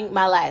changing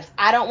my life.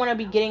 I don't want to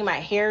be getting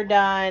my hair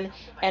done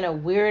in a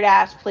weird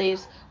ass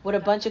place with a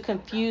bunch of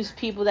confused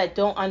people that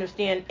don't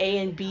understand A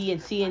and B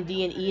and C and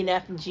D and E and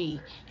F and G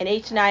and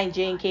H and I and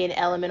J and K and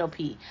L and M and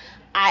P.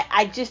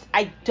 I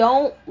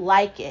don't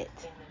like it.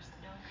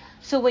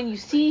 So when you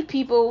see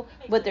people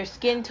with their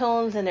skin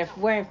tones and they're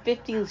wearing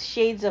 50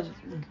 shades of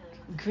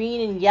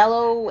green and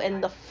yellow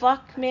and the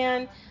fuck,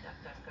 man,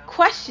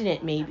 question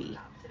it maybe.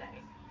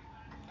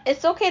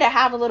 It's okay to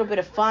have a little bit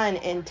of fun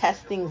and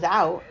test things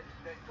out.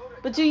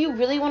 But do you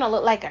really want to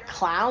look like a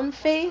clown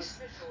face?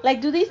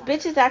 Like, do these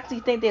bitches actually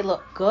think they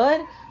look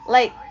good?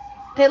 Like,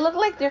 they look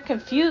like they're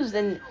confused,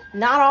 and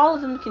not all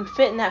of them can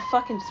fit in that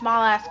fucking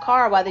small ass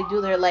car while they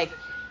do their, like,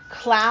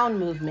 clown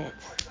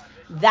movements.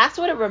 That's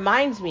what it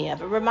reminds me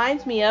of. It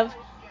reminds me of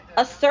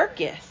a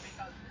circus,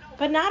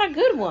 but not a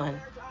good one.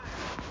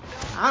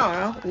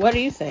 I don't know. What do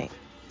you think?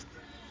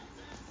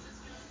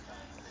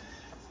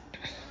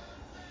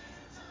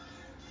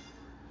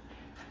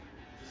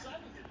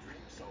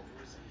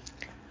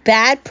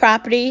 Bad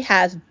property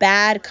has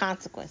bad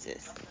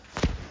consequences.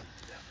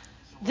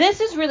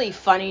 This is really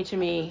funny to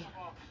me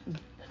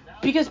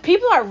because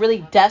people are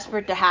really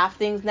desperate to have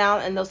things now,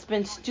 and they'll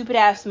spend stupid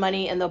ass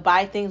money, and they'll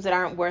buy things that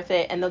aren't worth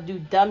it, and they'll do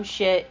dumb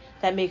shit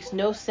that makes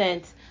no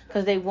sense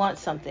because they want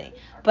something.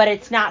 But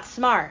it's not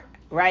smart,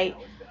 right?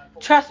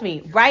 Trust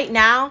me, right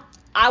now,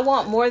 I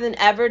want more than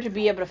ever to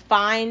be able to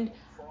find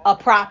a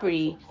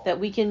property that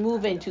we can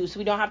move into so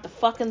we don't have to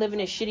fucking live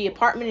in a shitty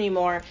apartment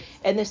anymore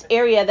in this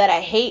area that I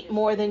hate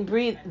more than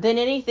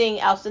anything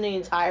else in the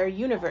entire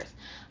universe.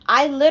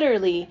 I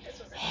literally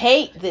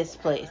hate this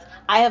place.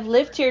 I have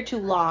lived here too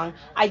long.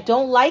 I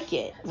don't like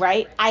it,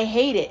 right? I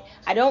hate it.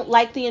 I don't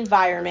like the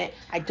environment.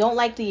 I don't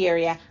like the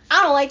area.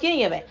 I don't like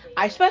any of it.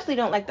 I especially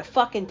don't like the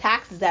fucking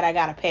taxes that I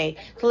gotta pay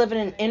to live in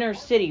an inner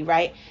city,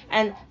 right?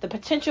 And the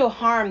potential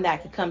harm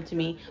that could come to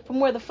me from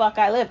where the fuck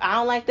I live. I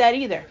don't like that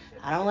either.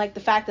 I don't like the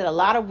fact that a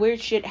lot of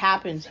weird shit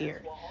happens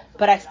here.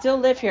 But I still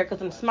live here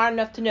because I'm smart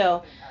enough to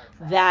know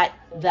that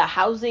the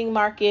housing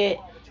market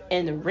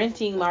and the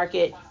renting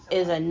market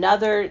is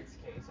another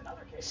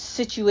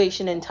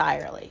situation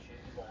entirely.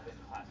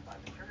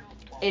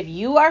 If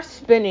you are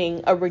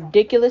spending a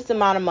ridiculous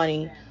amount of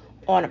money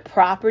on a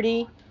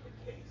property,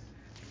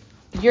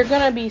 you're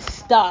going to be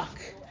stuck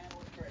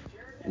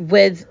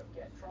with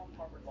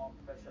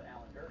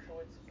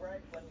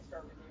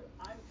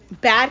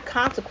bad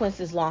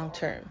consequences long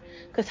term.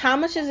 Because how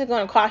much is it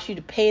going to cost you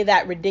to pay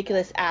that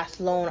ridiculous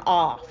ass loan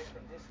off?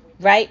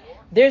 Right?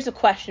 There's a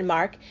question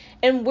mark.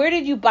 And where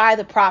did you buy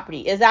the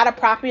property? Is that a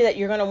property that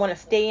you're going to want to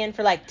stay in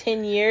for like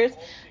 10 years?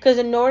 Because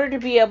in order to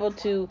be able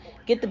to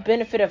get the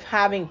benefit of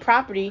having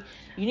property,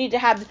 you need to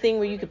have the thing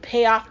where you could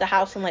pay off the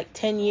house in like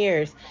 10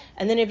 years.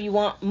 And then if you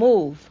want,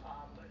 move.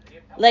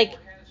 Like,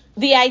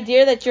 the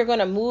idea that you're going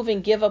to move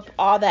and give up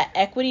all that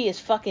equity is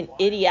fucking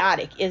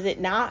idiotic, is it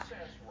not?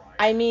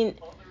 I mean,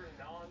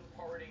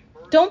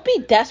 don't be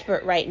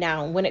desperate right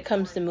now when it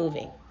comes to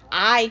moving.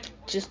 I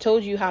just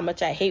told you how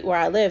much I hate where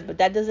I live, but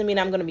that doesn't mean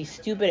I'm going to be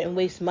stupid and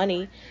waste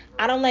money.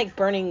 I don't like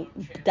burning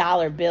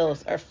dollar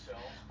bills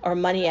or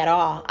money at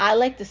all. I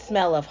like the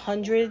smell of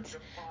hundreds,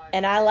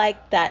 and I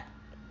like that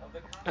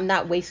I'm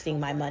not wasting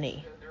my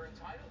money.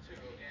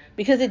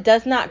 Because it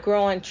does not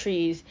grow on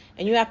trees,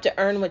 and you have to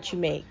earn what you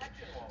make.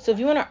 So if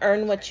you want to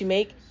earn what you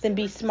make, then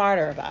be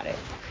smarter about it.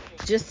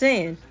 Just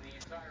saying.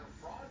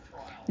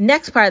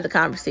 Next part of the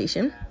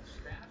conversation.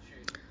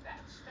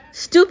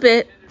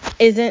 Stupid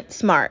isn't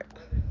smart.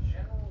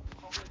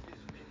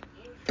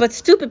 But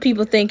stupid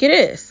people think it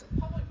is.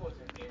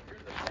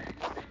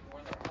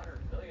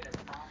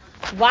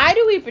 Why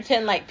do we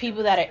pretend like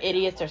people that are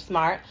idiots are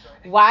smart?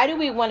 Why do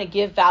we want to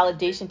give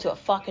validation to a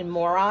fucking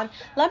moron?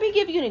 Let me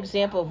give you an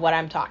example of what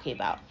I'm talking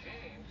about.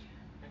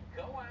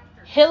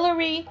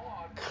 Hillary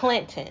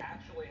Clinton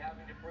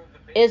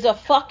is a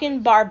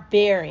fucking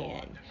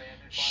barbarian.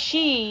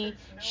 She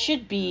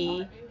should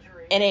be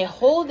in a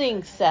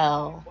holding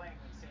cell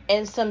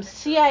in some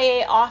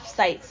CIA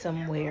offsite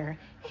somewhere,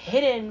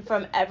 hidden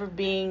from ever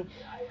being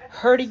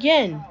heard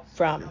again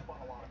from.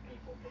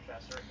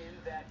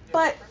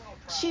 But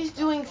she's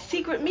doing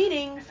secret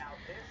meetings,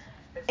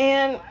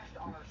 and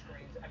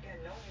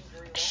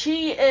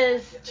she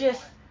is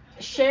just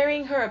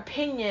sharing her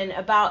opinion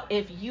about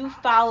if you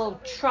follow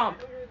Trump,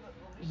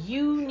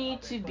 you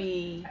need to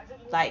be,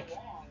 like,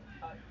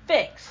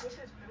 fixed.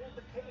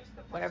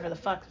 Whatever the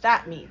fuck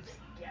that means.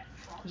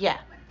 Yeah.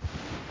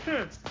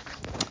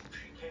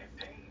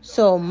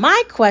 So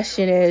my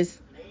question is,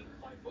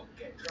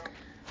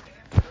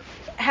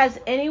 has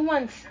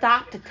anyone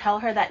stopped to tell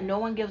her that no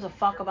one gives a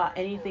fuck about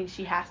anything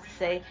she has to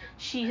say?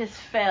 She has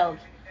failed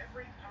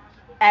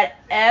at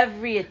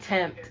every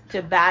attempt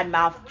to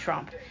badmouth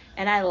Trump.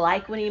 And I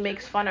like when he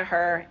makes fun of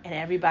her and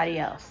everybody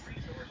else.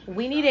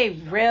 We need a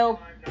real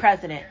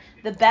president.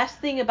 The best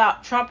thing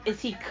about Trump is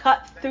he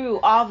cut through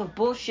all the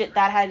bullshit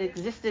that had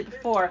existed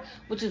before,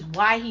 which is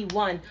why he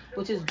won,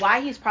 which is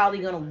why he's probably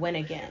going to win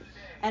again.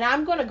 And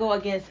I'm going to go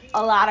against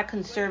a lot of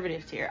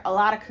conservatives here, a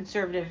lot of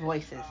conservative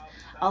voices,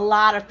 a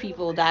lot of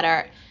people that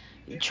are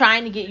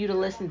trying to get you to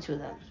listen to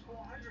them.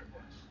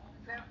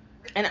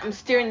 And I'm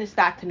steering this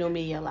back to No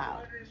Media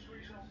Allowed.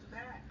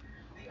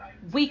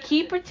 We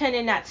keep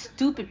pretending that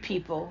stupid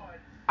people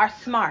are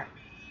smart,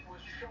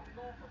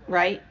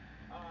 right?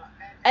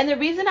 And the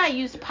reason I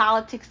use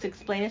politics to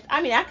explain this,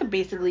 I mean, I could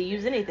basically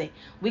use anything.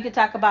 We could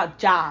talk about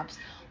jobs.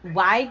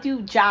 Why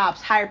do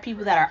jobs hire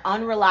people that are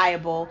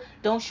unreliable,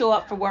 don't show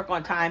up for work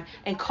on time,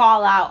 and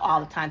call out all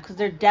the time? Because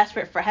they're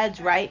desperate for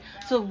heads, right?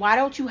 So why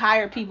don't you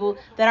hire people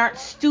that aren't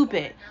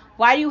stupid?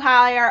 Why do you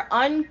hire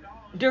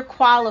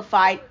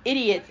underqualified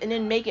idiots and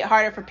then make it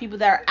harder for people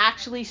that are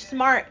actually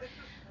smart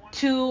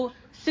to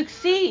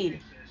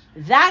succeed?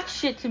 That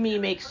shit to me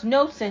makes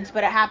no sense,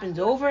 but it happens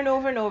over and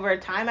over and over,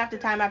 time after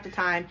time after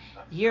time,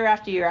 year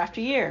after year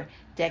after year,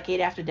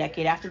 decade after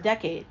decade after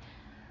decade.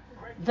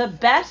 The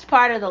best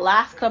part of the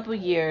last couple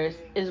of years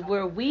is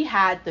where we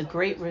had the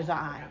Great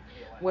Resign,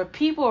 where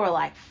people were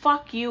like,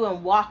 fuck you,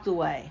 and walked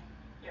away.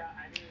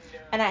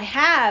 And I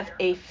have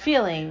a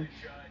feeling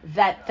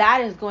that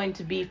that is going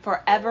to be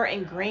forever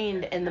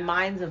ingrained in the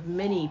minds of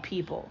many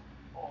people.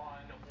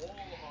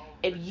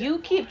 If you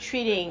keep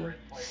treating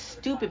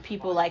stupid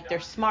people like they're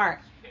smart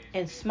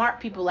and smart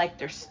people like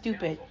they're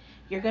stupid,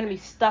 you're going to be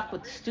stuck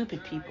with the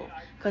stupid people,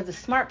 because the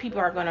smart people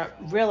are going to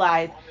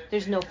realize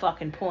there's no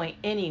fucking point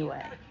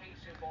anyway.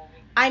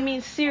 I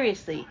mean,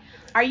 seriously,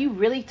 are you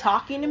really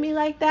talking to me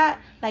like that?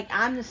 Like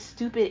I'm the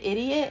stupid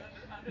idiot?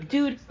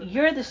 Dude,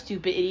 you're the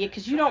stupid idiot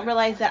because you don't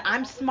realize that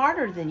I'm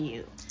smarter than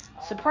you.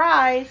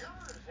 Surprise.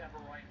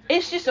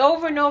 It's just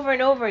over and over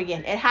and over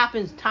again. It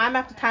happens time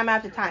after time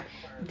after time.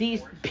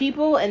 These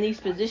people in these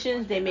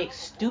positions, they make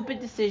stupid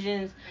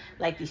decisions,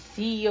 like these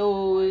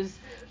CEOs,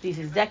 these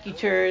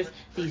executors,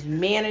 these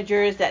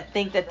managers that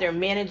think that they're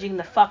managing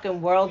the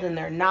fucking world and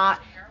they're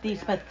not.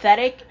 These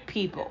pathetic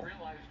people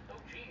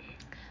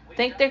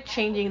think they're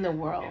changing the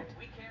world,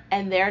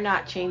 and they're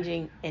not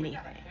changing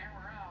anything.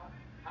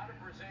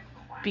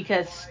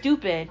 Because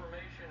stupid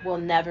will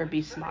never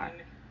be smart.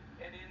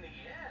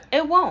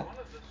 It won't.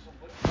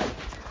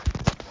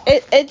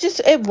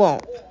 It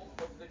won't.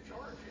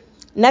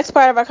 Next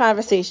part of our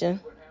conversation.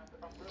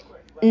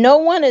 No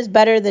one is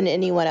better than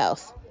anyone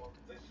else.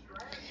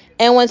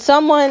 And when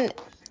someone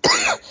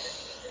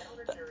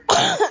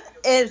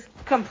is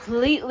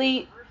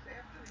completely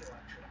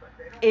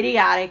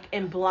idiotic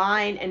and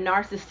blind and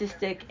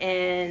narcissistic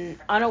and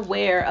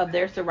unaware of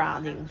their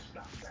surroundings,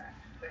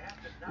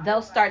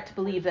 they'll start to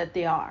believe that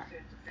they are.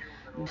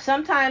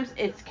 Sometimes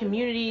it's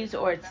communities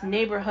or it's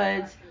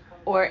neighborhoods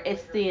or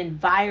it's the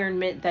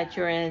environment that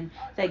you're in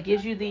that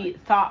gives you the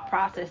thought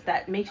process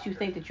that makes you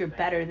think that you're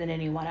better than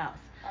anyone else.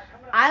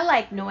 I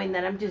like knowing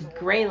that I'm just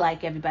gray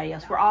like everybody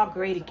else. We're all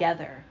gray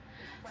together.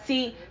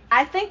 See,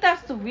 I think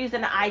that's the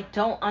reason I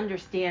don't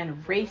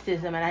understand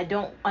racism and I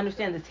don't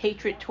understand this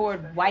hatred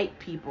toward white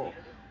people,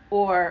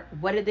 or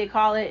what did they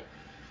call it?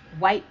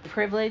 White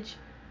privilege.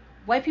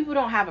 White people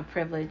don't have a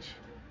privilege.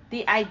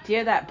 The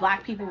idea that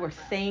black people were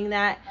saying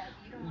that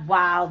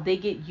while they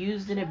get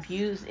used and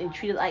abused and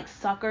treated like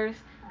suckers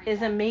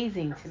is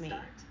amazing to me.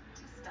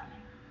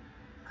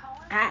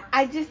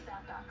 I just,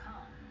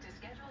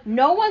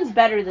 no one's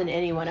better than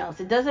anyone else.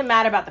 It doesn't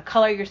matter about the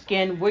color of your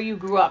skin, where you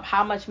grew up,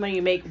 how much money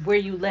you make, where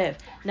you live.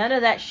 None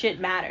of that shit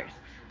matters,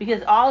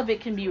 because all of it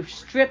can be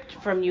stripped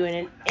from you in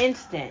an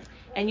instant,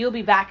 and you'll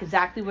be back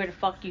exactly where the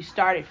fuck you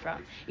started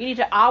from. You need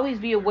to always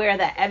be aware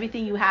that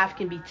everything you have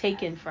can be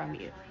taken from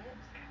you.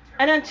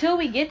 And until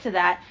we get to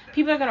that,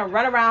 people are going to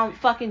run around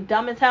fucking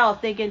dumb as hell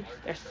thinking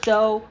they're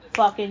so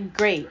fucking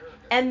great.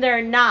 And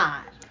they're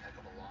not.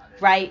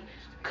 Right?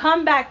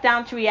 Come back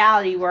down to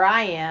reality where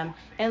I am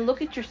and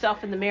look at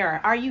yourself in the mirror.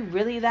 Are you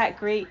really that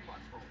great?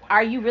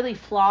 Are you really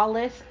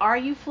flawless? Are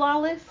you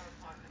flawless?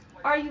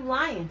 Are you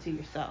lying to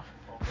yourself?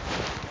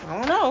 I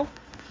don't know.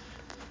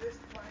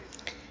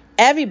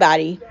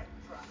 Everybody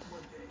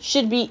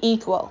should be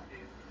equal.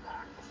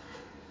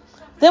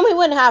 Then we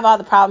wouldn't have all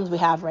the problems we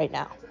have right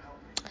now.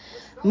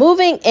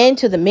 Moving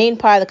into the main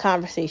part of the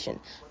conversation.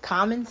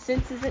 Common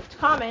sense isn't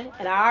common,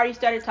 and I already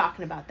started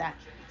talking about that.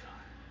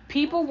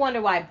 People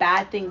wonder why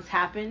bad things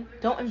happen.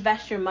 Don't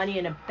invest your money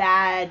in a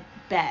bad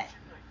bet.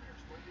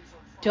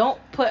 Don't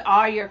put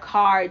all your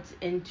cards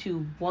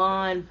into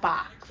one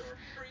box.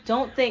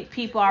 Don't think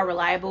people are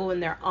reliable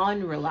when they're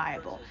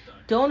unreliable.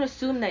 Don't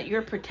assume that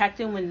you're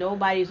protecting when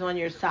nobody's on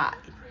your side.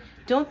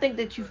 Don't think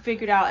that you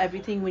figured out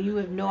everything when you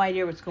have no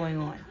idea what's going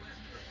on.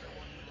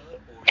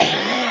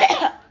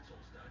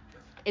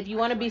 If you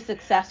want to be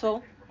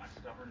successful,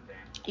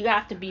 you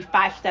have to be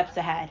 5 steps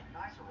ahead.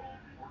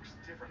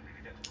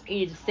 You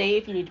need to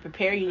save, you need to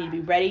prepare, you need to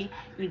be ready,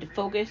 you need to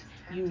focus,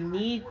 you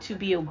need to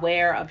be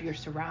aware of your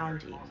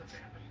surroundings.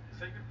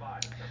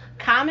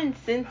 Common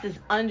sense is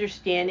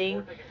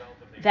understanding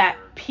that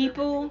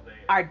people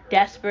are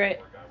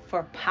desperate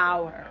for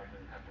power,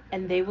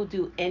 and they will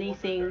do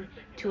anything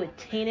to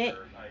attain it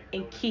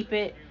and keep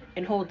it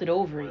and hold it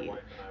over you.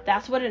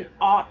 That's what an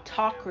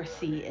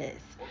autocracy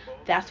is.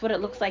 That's what it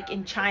looks like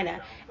in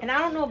China. And I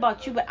don't know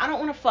about you, but I don't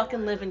want to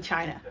fucking live in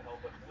China.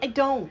 I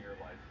don't.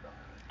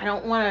 I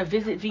don't want to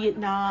visit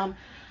Vietnam.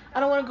 I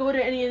don't want to go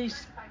to any of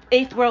these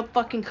 8th world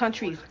fucking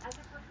countries.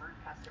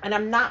 And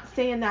I'm not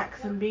saying that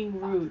because I'm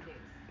being rude.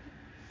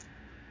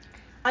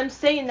 I'm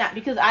saying that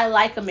because I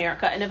like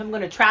America. And if I'm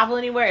going to travel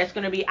anywhere, it's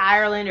going to be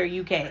Ireland or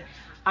UK.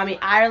 I mean,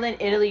 Ireland,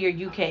 Italy,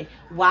 or UK.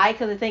 Why?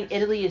 Because I think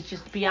Italy is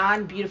just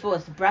beyond beautiful.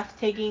 It's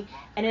breathtaking,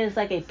 and it is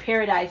like a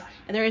paradise,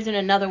 and there isn't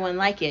another one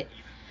like it.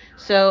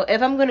 So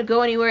if I'm going to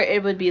go anywhere,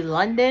 it would be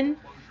London,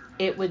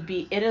 it would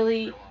be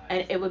Italy,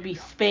 and it would be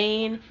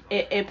Spain.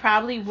 It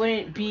probably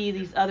wouldn't be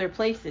these other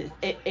places.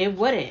 It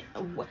wouldn't.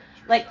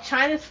 Like,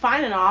 China's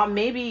fine and all.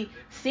 Maybe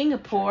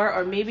Singapore,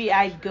 or maybe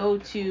I'd go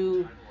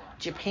to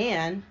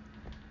Japan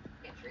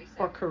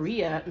or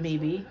Korea,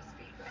 maybe.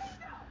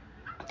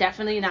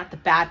 Definitely not the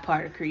bad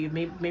part of Korea,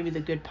 maybe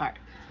the good part.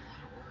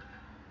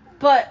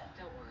 But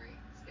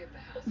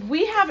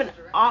we have an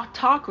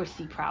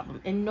autocracy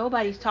problem, and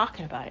nobody's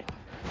talking about it.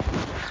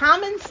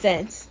 Common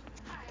sense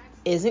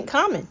isn't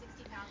common.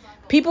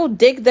 People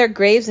dig their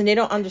graves and they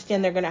don't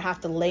understand they're going to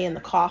have to lay in the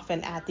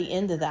coffin at the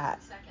end of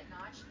that.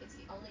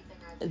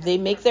 They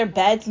make their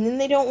beds and then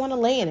they don't want to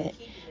lay in it.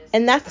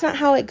 And that's not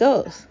how it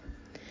goes.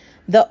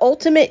 The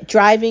ultimate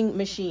driving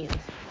machines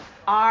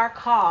are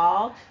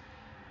called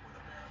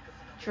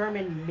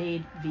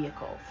German-made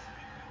vehicles.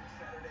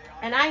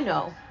 And I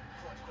know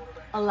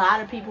a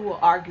lot of people will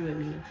argue with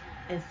me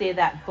and say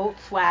that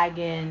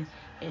Volkswagen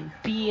and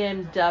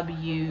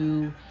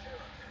BMW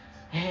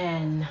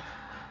and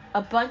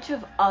a bunch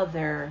of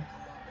other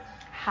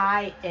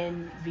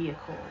high-end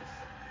vehicles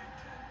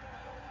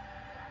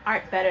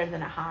aren't better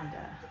than a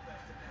Honda.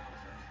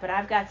 But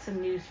I've got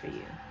some news for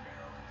you.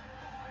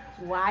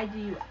 Why do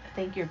you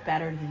think you're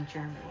better than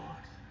Germany?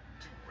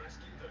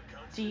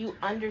 Do you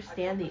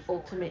understand the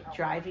ultimate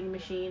driving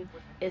machine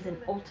is an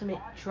ultimate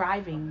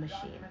driving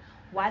machine?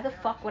 Why the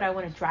fuck would I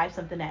want to drive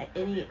something that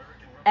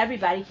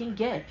everybody can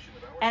get?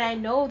 And I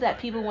know that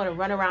people want to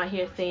run around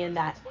here saying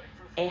that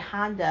a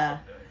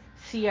Honda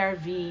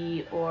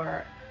CRV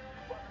or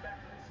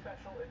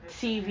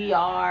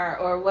CVR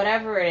or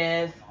whatever it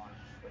is,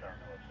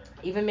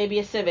 even maybe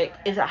a Civic,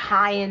 is a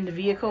high-end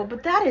vehicle,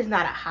 but that is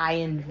not a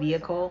high-end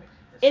vehicle.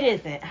 It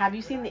isn't. Have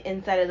you seen the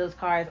inside of those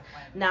cars?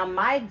 Now,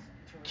 my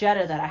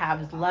Jetta that I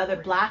have is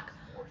black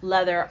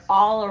leather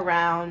all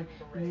around,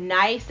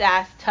 nice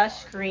ass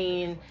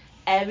touchscreen.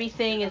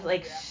 Everything is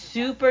like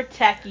super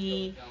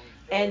techy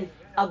and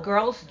a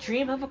girl's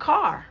dream of a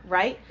car,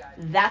 right?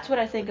 That's what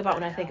I think about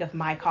when I think of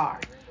my car.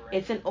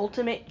 It's an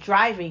ultimate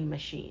driving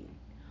machine.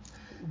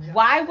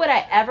 Why would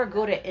I ever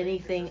go to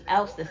anything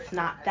else that's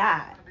not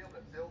that?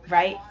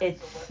 Right?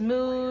 It's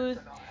smooth,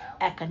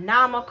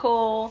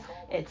 economical,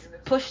 it's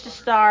push to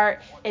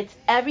start, it's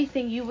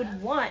everything you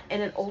would want in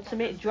an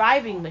ultimate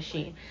driving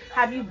machine.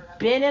 Have you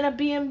been in a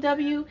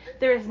BMW?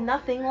 There is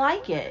nothing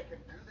like it.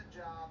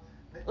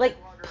 Like,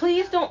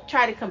 please don't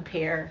try to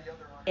compare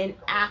an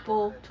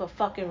apple to a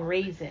fucking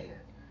raisin.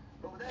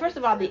 First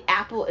of all, the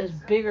apple is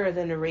bigger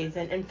than the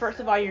raisin, and first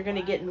of all, you're going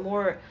to get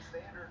more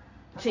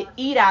to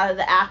eat out of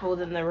the apple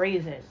than the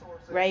raisin,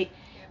 right?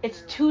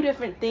 It's two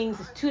different things,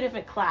 it's two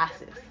different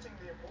classes.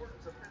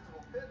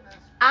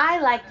 I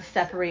like to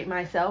separate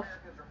myself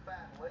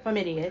from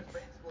idiots,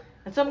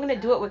 and so I'm going to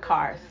do it with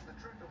cars.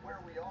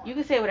 You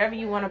can say whatever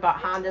you want about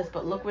Hondas,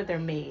 but look where they're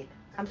made.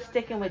 I'm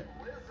sticking with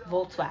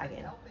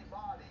Volkswagen.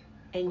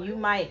 And you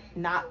might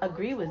not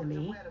agree with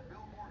me,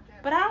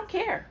 but I don't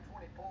care.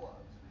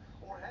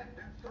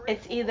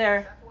 It's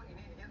either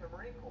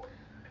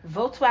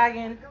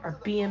Volkswagen or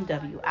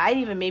BMW. I'd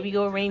even maybe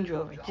go Range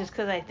Rover just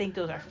because I think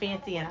those are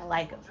fancy and I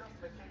like them.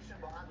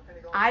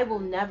 I will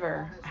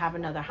never have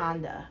another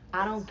Honda.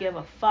 I don't give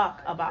a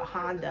fuck about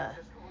Honda.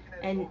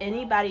 And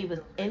anybody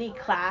with any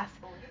class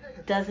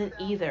doesn't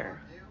either.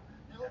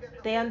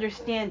 They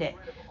understand it.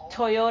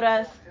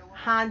 Toyotas,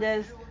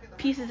 Hondas,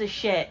 pieces of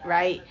shit,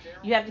 right?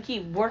 You have to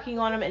keep working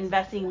on them,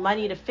 investing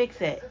money to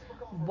fix it.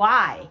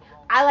 Why?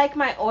 I like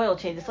my oil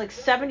change. It's like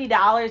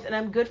 $70 and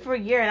I'm good for a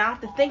year and I don't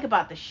have to think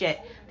about the shit.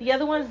 The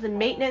other ones, the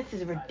maintenance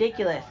is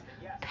ridiculous.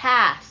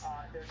 Pass.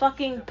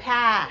 Fucking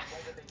pass.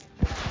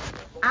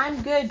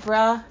 I'm good,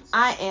 bruh.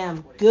 I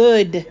am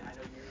good.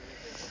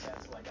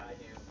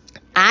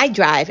 I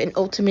drive an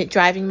ultimate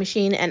driving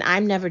machine and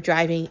I'm never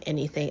driving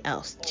anything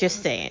else.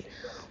 Just saying.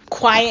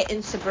 Quiet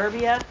in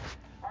suburbia.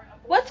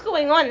 What's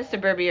going on in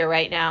suburbia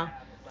right now?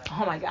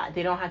 Oh my god,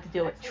 they don't have to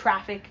deal with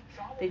traffic.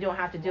 They don't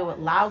have to deal with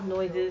loud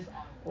noises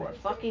or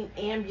fucking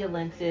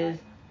ambulances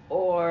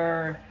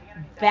or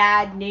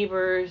bad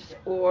neighbors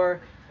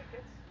or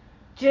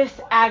just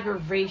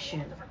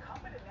aggravation.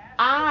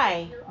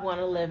 I want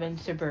to live in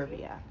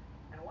suburbia.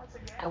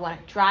 I want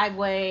a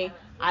driveway.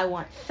 I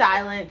want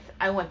silence.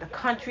 I want the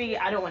country.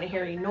 I don't want to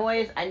hear any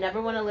noise. I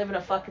never want to live in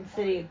a fucking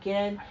city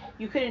again.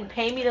 You couldn't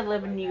pay me to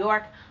live in New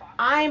York.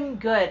 I'm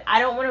good. I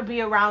don't want to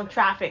be around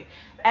traffic.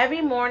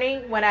 Every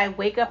morning when I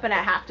wake up and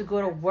I have to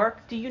go to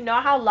work, do you know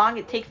how long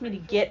it takes me to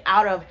get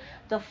out of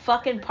the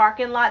fucking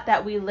parking lot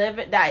that we live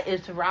in, that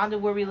is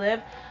surrounded where we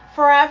live?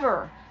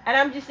 Forever. And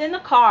I'm just in the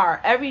car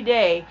every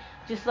day,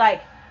 just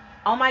like,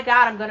 oh my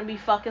god, I'm going to be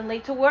fucking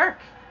late to work.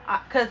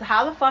 Because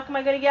how the fuck am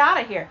I going to get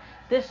out of here?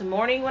 This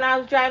morning when I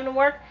was driving to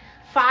work,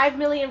 5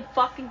 million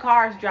fucking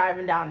cars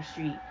driving down the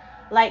street.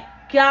 Like,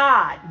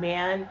 God,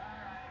 man.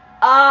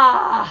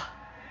 Ah.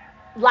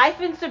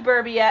 Life in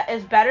suburbia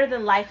is better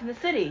than life in the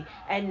city,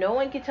 and no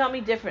one can tell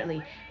me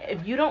differently.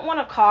 If you don't want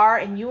a car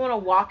and you want to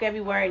walk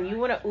everywhere and you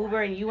want to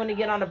Uber and you want to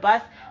get on a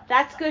bus,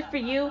 that's good for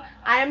you.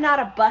 I am not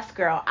a bus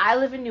girl. I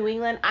live in New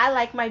England. I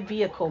like my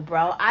vehicle,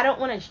 bro. I don't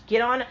want to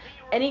get on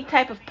any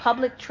type of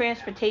public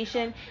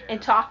transportation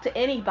and talk to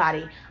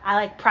anybody. I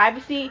like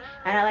privacy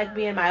and I like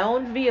being in my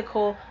own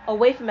vehicle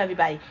away from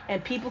everybody.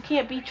 And people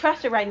can't be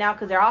trusted right now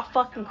because they're all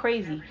fucking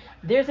crazy.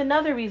 There's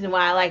another reason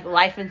why I like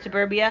life in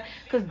suburbia,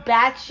 because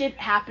bad shit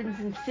happens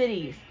in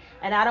cities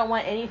and I don't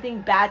want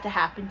anything bad to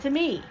happen to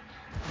me.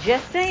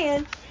 Just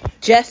saying.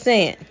 Just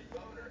saying.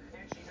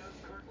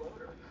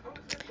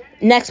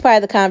 Next part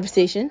of the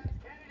conversation.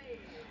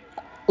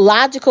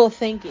 Logical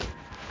thinking.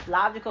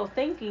 Logical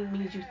thinking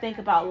means you think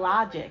about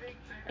logic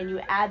and you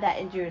add that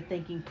into your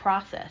thinking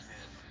process.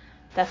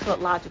 That's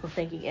what logical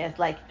thinking is.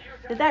 Like,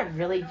 did that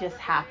really just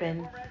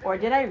happen? Or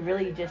did I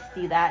really just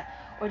see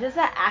that? Or does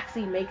that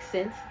actually make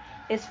sense?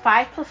 Is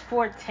 5 plus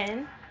 4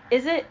 10?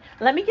 Is it?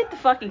 Let me get the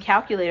fucking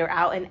calculator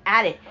out and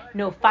add it.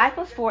 No, 5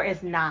 plus 4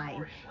 is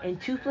 9. And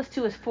 2 plus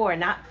 2 is 4,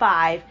 not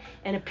 5.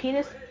 And a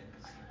penis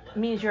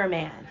means you're a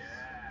man.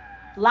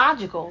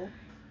 Logical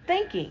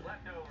thinking.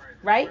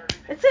 Right?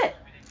 That's it.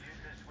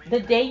 The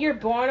day you're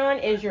born on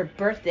is your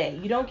birthday.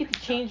 You don't get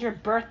to change your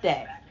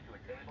birthday.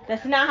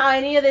 That's not how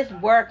any of this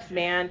works,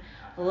 man.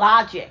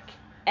 Logic.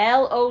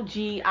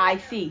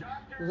 Logic.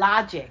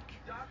 Logic.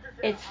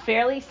 It's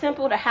fairly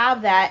simple to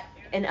have that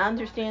and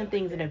understand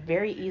things in a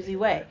very easy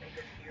way.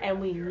 And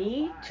we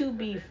need to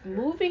be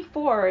moving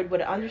forward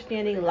with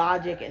understanding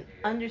logic and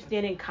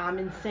understanding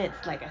common sense,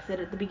 like I said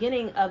at the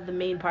beginning of the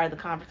main part of the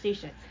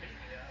conversation.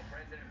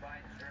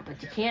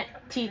 But you can't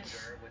teach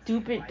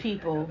stupid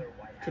people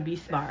to be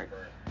smart.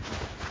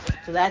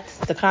 So that's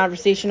the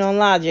conversation on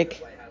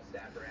logic.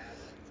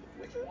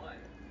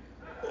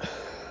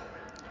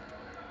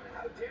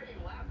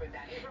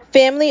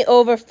 Family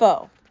over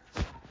foe.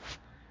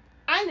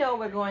 I know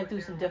we're going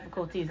through some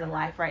difficulties in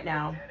life right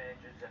now.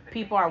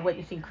 People are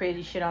witnessing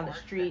crazy shit on the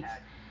streets.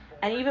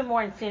 And even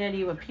more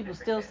insanity with people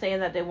still saying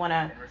that they want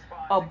to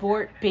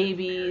abort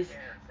babies.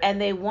 And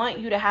they want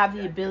you to have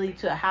the ability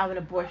to have an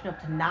abortion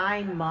up to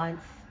 9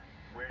 months.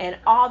 And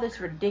all this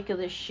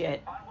ridiculous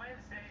shit.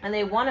 And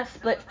they want to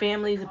split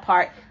families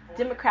apart.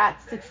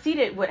 Democrats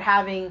succeeded with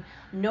having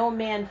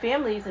no-man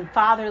families and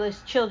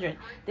fatherless children.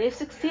 They've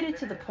succeeded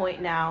to the point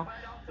now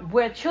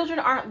where children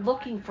aren't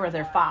looking for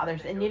their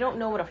fathers and they don't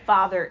know what a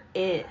father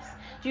is.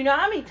 Do you know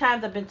how many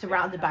times I've been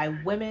surrounded by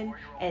women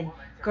and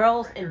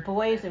girls and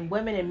boys and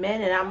women and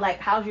men, and I'm like,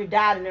 how's your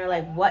dad? And they're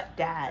like, what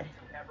dad?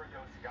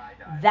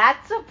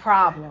 That's a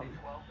problem.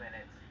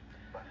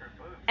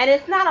 And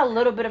it's not a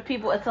little bit of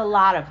people, it's a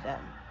lot of them.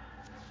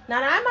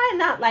 Now, I might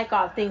not like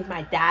all things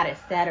my dad has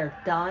said or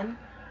done,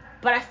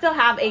 but I still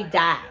have a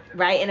dad,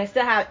 right? And I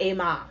still have a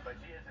mom.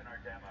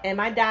 And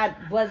my dad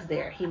was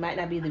there. He might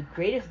not be the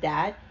greatest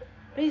dad,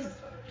 but he's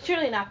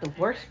surely not the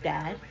worst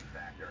dad.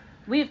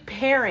 We have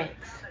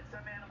parents.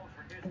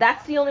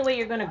 That's the only way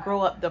you're going to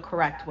grow up the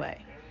correct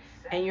way.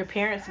 And your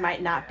parents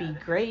might not be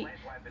great.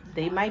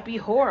 They might be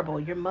horrible.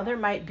 Your mother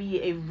might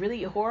be a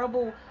really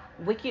horrible,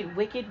 wicked,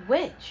 wicked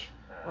witch.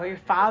 Or your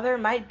father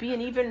might be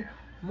an even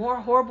more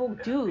horrible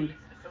dude.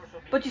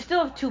 But you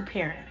still have two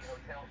parents.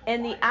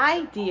 And the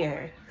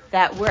idea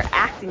that we're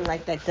acting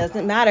like that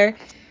doesn't matter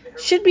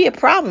should be a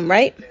problem,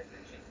 right?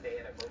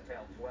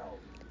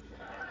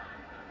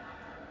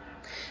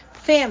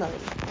 Family.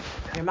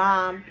 Your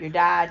mom, your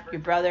dad,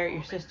 your brother,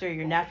 your sister,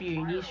 your nephew,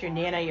 your niece, your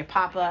nana, your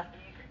papa,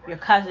 your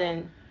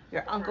cousin,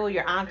 your uncle,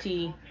 your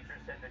auntie.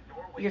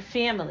 Your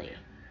family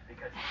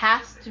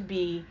has to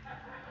be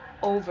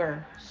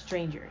over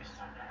strangers.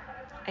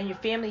 And your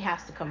family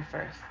has to come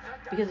first.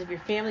 Because if your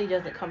family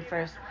doesn't come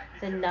first,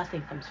 then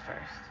nothing comes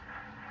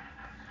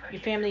first.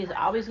 Your family is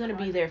always going to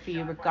be there for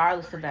you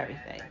regardless of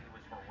everything.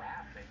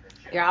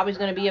 You're always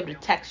going to be able to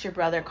text your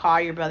brother, call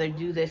your brother,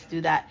 do this,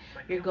 do that.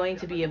 You're going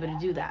to be able to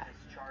do that.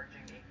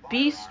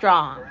 Be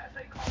strong.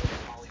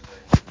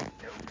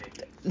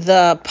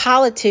 The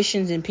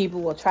politicians and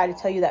people will try to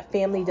tell you that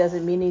family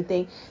doesn't mean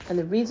anything. And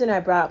the reason I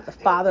brought up the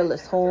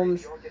fatherless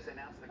homes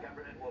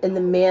and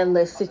the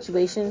manless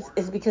situations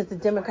is because the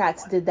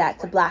Democrats did that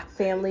to black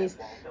families,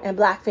 and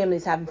black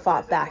families haven't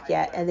fought back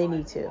yet, and they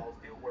need to.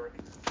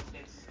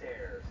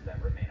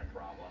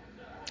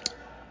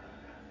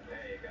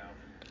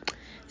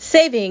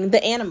 Saving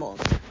the animals.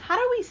 How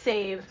do we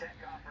save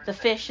the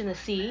fish in the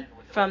sea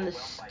from the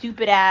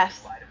stupid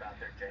ass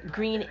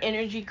green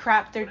energy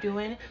crap they're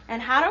doing?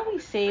 And how do we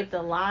save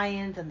the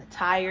lions and the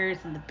tigers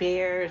and the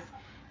bears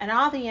and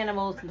all the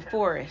animals in the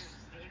forest?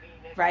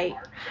 Right?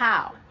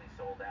 How?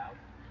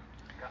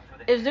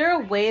 Is there a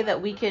way that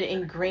we could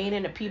ingrain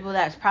into people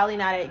that it's probably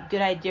not a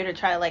good idea to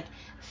try to like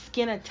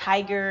skin a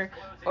tiger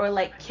or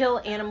like kill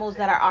animals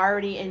that are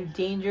already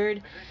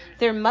endangered?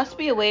 There must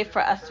be a way for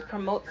us to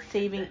promote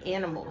saving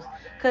animals,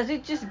 because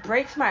it just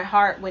breaks my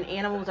heart when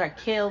animals are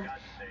killed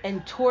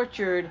and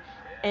tortured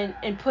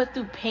and put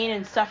through pain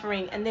and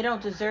suffering, and they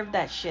don't deserve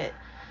that shit.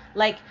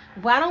 Like,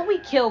 why don't we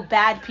kill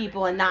bad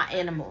people and not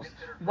animals?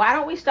 Why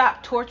don't we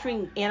stop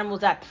torturing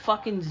animals at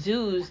fucking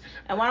zoos?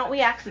 And why don't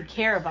we actually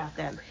care about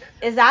them?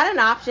 Is that an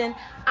option?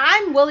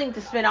 I'm willing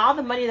to spend all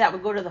the money that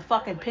would go to the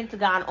fucking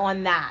Pentagon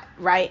on that,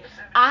 right?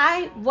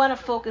 I want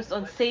to focus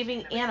on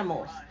saving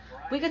animals.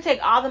 We could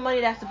take all the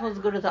money that's supposed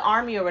to go to the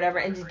army or whatever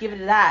and just give it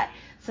to that.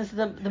 Since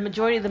the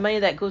majority of the money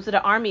that goes to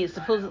the army is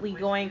supposedly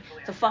going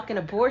to fucking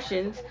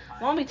abortions,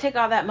 why don't we take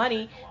all that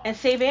money and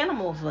save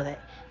animals with it?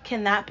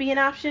 Can that be an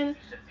option?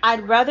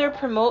 I'd rather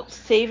promote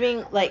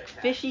saving like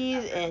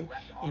fishies and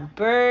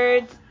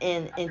birds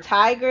and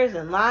tigers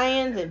and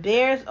lions and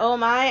bears. Oh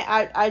my,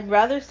 I'd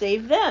rather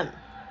save them.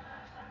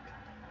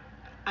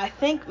 I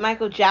think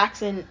Michael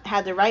Jackson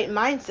had the right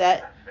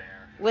mindset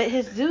with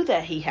his zoo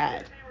that he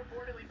had.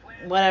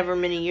 Whatever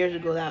many years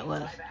ago that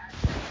was.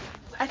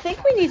 I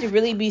think we need to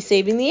really be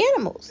saving the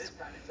animals.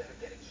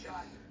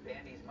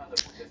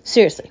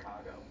 Seriously.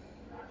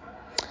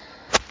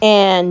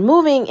 And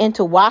moving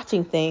into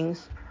watching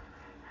things.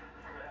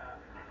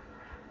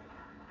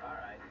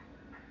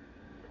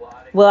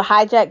 Will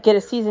Hijack get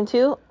a season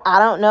 2? I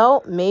don't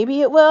know.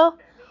 Maybe it will.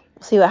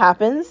 See what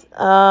happens.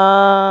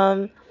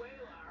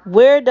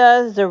 Where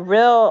does the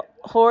real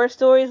horror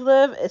stories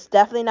live? It's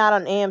definitely not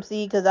on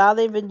AMC because all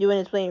they've been doing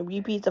is playing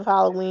repeats of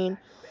Halloween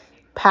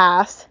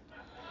past.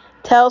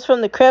 Tales from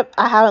the Crypt.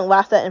 I haven't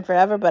watched that in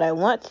forever, but I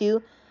want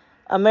to.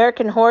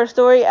 American Horror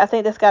Story. I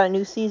think that's got a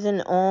new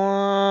season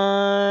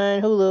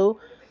on Hulu.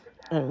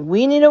 And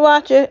we need to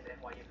watch it.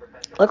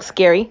 Looks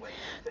scary.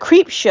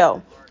 Creep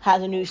Show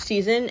has a new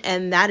season,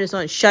 and that is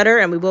on Shudder,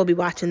 and we will be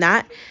watching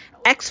that.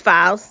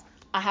 X-Files.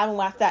 I haven't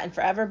watched that in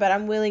forever, but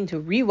I'm willing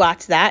to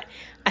rewatch that.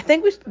 I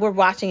think we're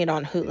watching it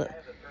on Hulu.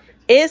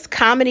 Is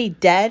comedy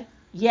dead?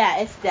 Yeah,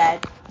 it's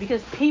dead.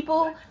 Because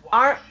people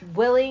aren't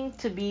willing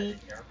to be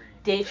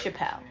Dave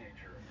Chappelle.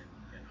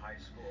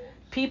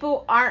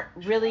 People aren't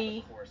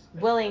really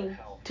willing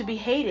to be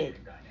hated.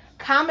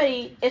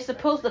 Comedy is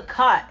supposed to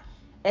cut.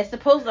 It's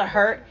supposed to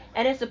hurt.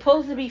 And it's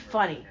supposed to be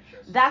funny.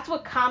 That's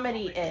what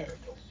comedy is.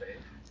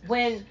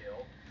 When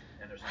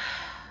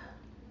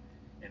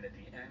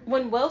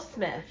Will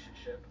Smith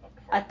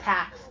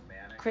attacks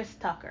Chris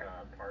Tucker,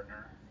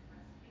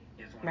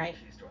 right?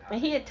 When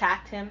he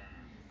attacked him,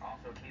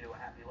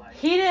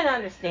 he didn't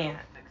understand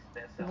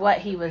what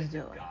he was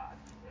doing.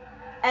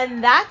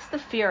 And that's the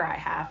fear I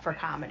have for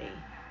comedy.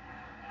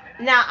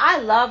 Now, I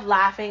love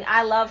laughing.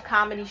 I love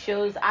comedy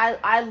shows.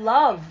 I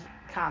love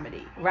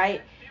comedy,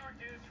 right?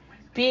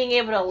 Being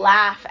able to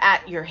laugh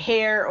at your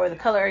hair or the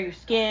color of your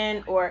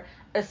skin or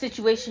a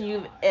situation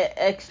you've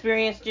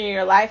experienced in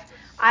your life.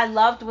 I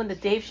loved when the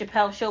Dave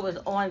Chappelle show was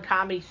on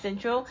Comedy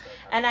Central.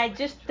 And I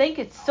just think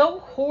it's so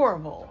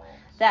horrible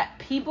that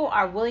people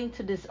are willing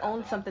to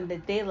disown something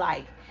that they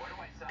like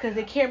because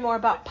they care more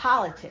about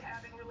politics.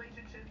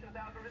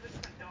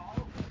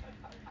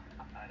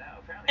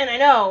 And I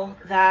know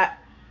that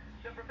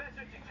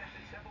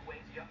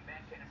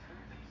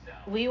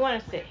we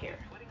want to sit here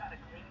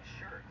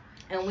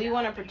and we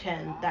want to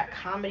pretend that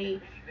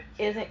comedy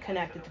isn't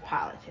connected to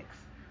politics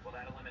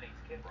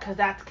because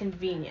that's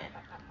convenient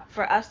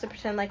for us to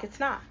pretend like it's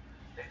not.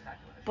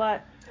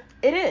 But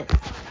it is.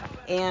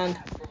 And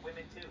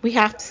we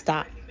have to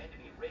stop.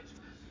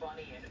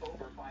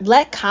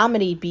 Let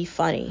comedy be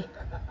funny.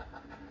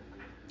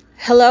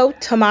 Hello,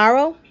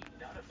 Tomorrow?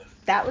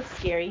 That was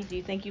scary. Do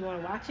you think you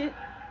want to watch it?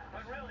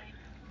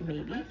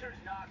 Maybe.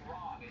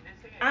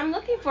 I'm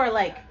looking for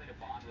like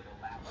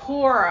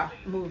horror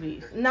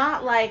movies,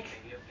 not like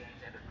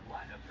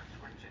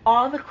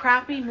all the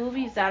crappy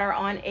movies that are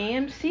on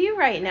AMC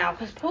right now.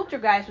 Because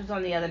Poltergeist was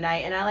on the other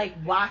night, and I like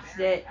watched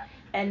it,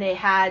 and they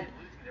had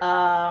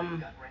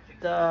the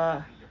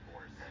the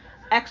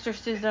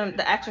Exorcist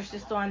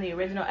on, the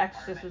original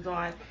Exorcist was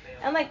on,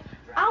 and like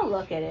I'll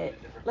look at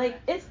it, like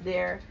it's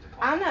there.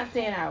 I'm not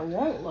saying I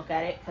won't look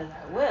at it because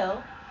I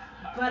will,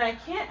 but I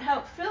can't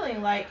help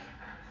feeling like,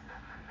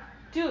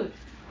 dude,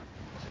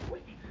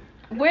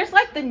 where's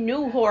like the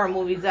new horror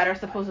movies that are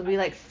supposed to be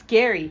like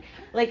scary?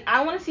 Like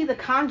I want to see The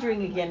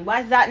Conjuring again.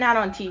 Why is that not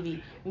on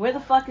TV? Where the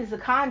fuck is The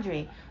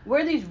Conjuring?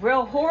 Where are these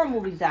real horror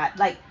movies at?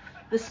 Like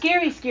the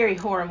scary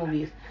horror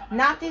movies,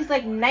 not these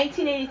like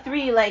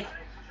 1983 like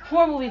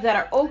horror movies that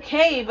are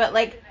okay, but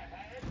like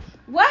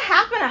what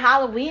happened to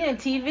Halloween and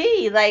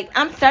TV? Like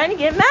I'm starting to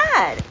get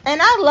mad,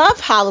 and I love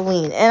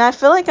Halloween, and I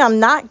feel like I'm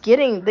not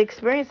getting the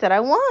experience that I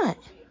want.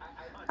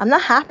 I'm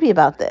not happy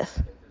about this.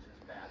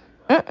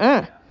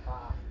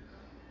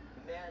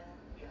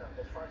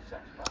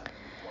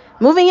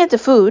 Moving into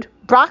food,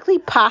 broccoli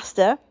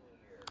pasta.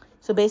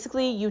 So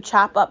basically, you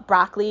chop up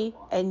broccoli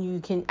and you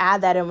can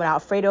add that in with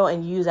Alfredo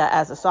and use that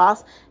as a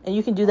sauce. And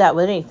you can do that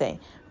with anything.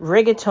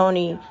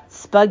 Rigatoni,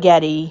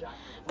 spaghetti,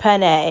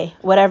 penne,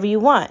 whatever you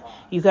want.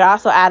 You could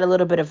also add a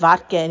little bit of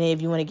vodka in it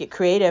if you want to get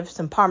creative.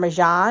 Some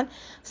Parmesan,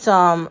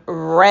 some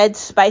red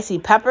spicy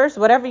peppers,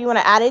 whatever you want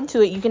to add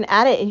into it, you can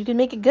add it and you can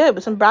make it good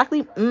with some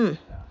broccoli.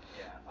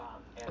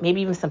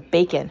 Maybe even some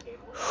bacon.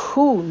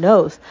 Who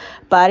knows?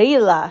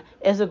 Barilla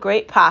is a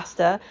great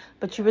pasta,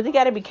 but you really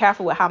got to be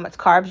careful with how much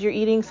carbs you're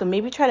eating. So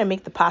maybe try to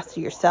make the pasta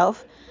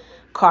yourself,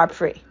 carb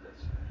free.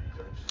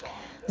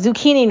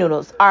 Zucchini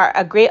noodles are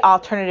a great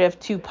alternative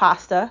to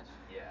pasta.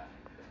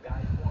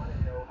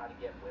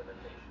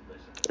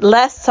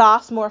 Less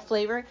sauce, more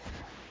flavor.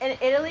 In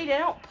Italy, they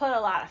don't put a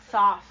lot of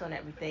sauce on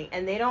everything,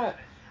 and they don't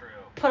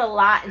put a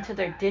lot into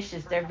their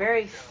dishes. They're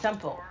very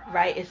simple,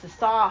 right? It's a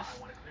sauce,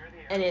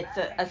 and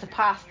it's a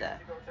pasta,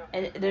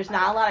 and there's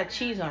not a lot of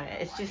cheese on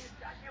it. It's just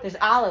there's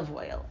olive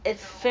oil.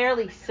 It's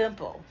fairly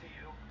simple.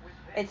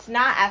 It's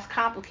not as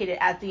complicated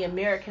as the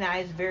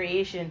Americanized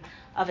variation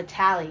of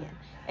Italian.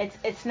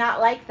 It's not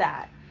like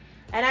that.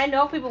 And I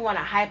know people want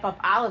to hype up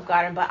Olive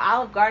Garden, but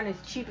Olive Garden is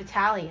cheap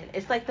Italian.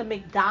 It's like the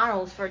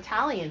McDonald's for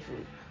Italian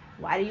food.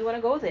 Why do you want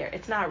to go there?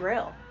 It's not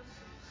real.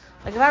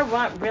 Like, if I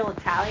want real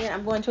Italian,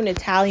 I'm going to an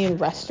Italian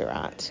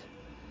restaurant.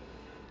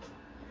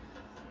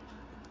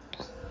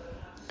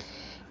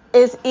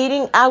 Is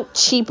eating out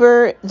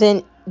cheaper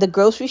than the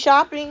grocery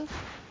shopping?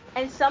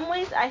 In some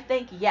ways, I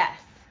think yes.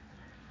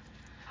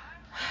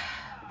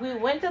 We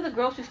went to the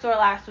grocery store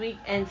last week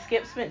and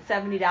Skip spent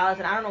 $70,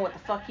 and I don't know what the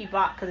fuck he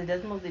bought because it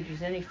doesn't look like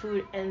there's any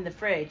food in the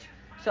fridge.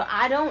 So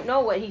I don't know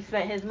what he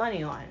spent his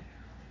money on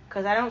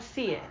because I don't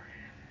see it.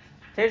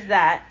 There's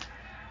that.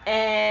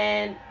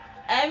 And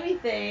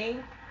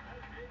everything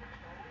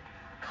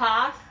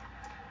costs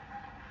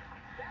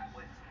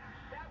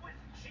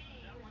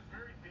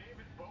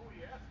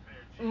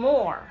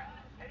more.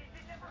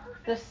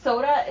 The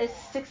soda is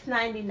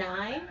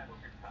 $6.99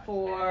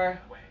 for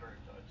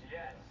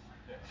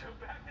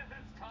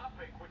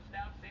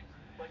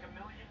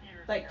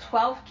like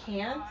 12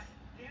 cans.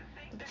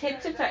 The potato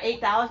chips are $8,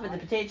 but the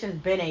potato chips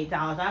been $8.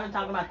 I've been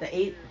talking about the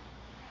eight.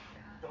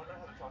 Don't know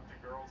how to talk to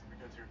girls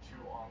because you're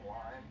too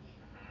online.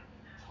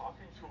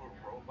 Talking to a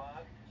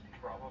robot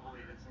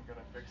probably isn't going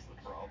to fix the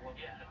problem.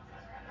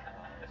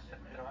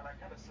 And I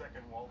kind of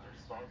second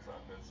Walter's thoughts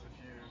on this.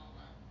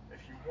 If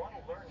you want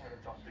to learn how to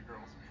talk to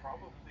girls,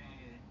 probably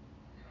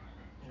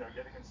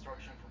getting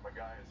instruction from a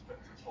guy who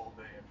spends his whole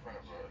day in front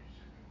of a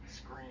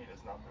screen is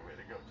not the way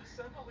to go. Just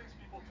send all these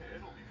people to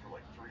Italy for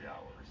like 3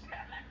 hours,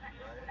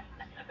 right?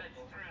 That's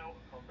true.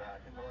 Come back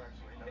and they'll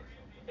actually know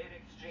something.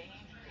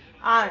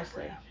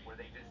 Honestly,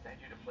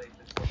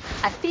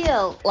 I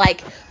feel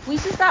like we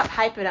should stop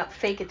hyping up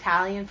fake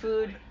Italian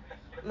food.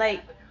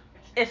 Like,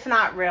 it's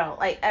not real.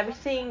 Like,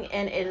 everything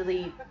in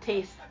Italy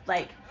tastes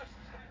like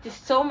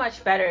just so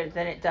much better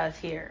than it does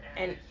here.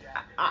 And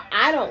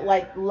I don't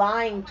like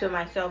lying to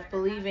myself,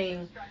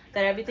 believing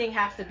that everything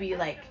has to be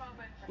like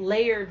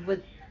layered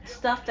with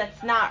stuff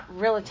that's not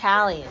real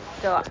Italian.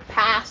 So I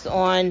pass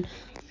on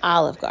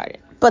Olive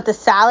Garden. But the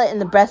salad and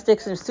the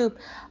breadsticks and soup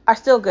are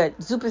still good.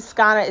 Zuppa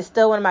Toscana is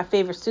still one of my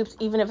favorite soups,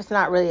 even if it's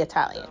not really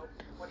Italian.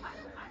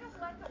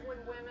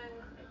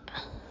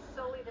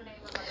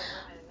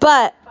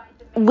 But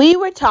we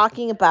were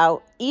talking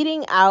about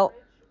eating out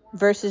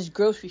versus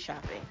grocery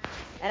shopping.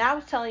 And I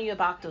was telling you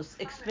about those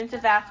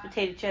expensive ass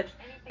potato chips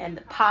and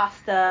the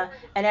pasta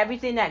and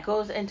everything that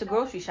goes into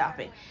grocery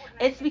shopping.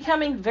 It's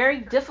becoming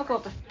very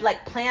difficult to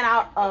like plan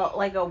out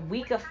like a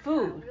week of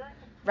food,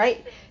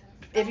 right?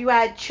 If you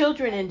add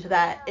children into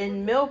that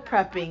in meal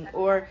prepping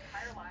or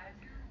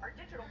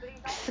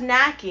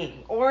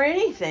snacking or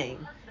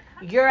anything,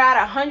 you're at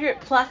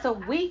 100 plus a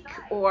week,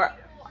 or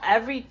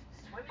every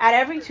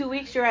 2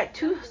 weeks you're at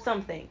two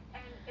something.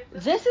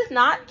 This is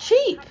not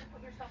cheap.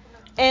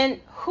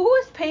 And who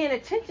is paying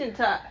attention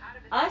to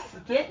us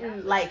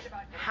getting like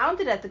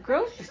hounded at the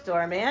grocery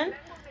store, man?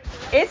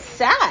 It's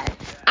sad.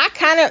 I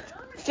kind of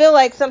feel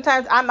like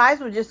sometimes I might as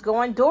well just go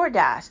on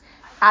DoorDash.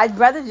 I'd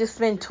rather just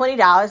spend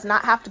 $20,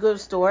 not have to go to the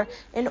store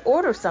and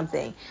order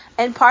something.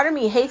 And part of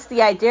me hates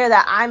the idea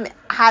that I'm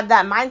have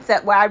that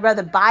mindset where I'd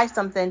rather buy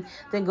something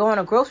than go in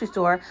a grocery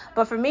store.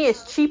 But for me,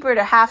 it's cheaper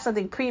to have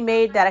something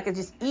pre-made that I could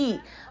just eat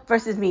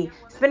versus me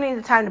spending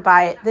the time to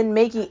buy it than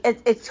making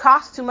it. It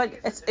costs too much.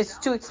 It's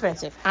too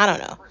expensive. I don't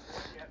know.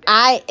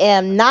 I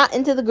am not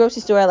into the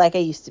grocery store like I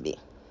used to be.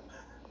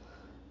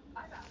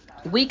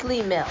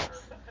 Weekly meals.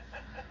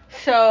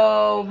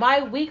 So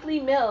my weekly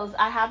meals,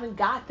 I haven't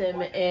got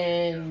them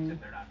in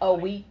a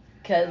week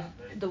because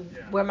the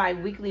where my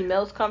weekly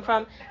meals come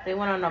from, they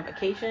went on a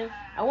vacation.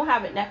 I won't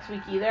have it next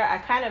week either. I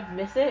kind of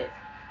miss it,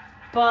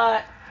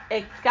 but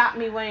it's got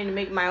me wanting to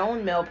make my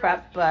own meal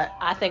prep. But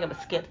I think I'm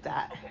gonna skip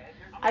that.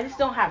 I just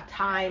don't have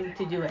time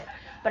to do it.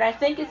 But I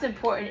think it's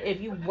important if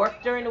you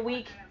work during the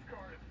week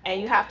and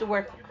you have to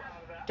work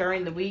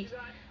during the week,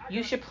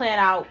 you should plan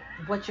out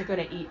what you're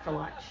gonna eat for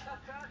lunch.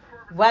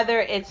 Whether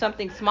it's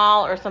something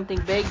small or something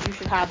big, you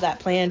should have that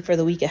plan for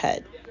the week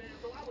ahead.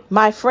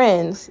 My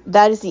friends,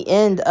 that is the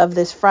end of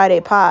this Friday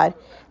pod.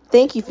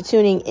 Thank you for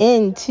tuning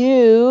in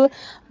to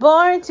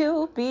Born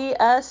to Be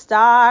a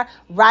Star,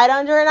 right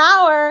under an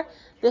hour.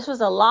 This was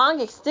a long,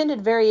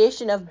 extended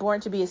variation of Born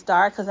to Be a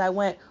Star because I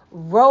went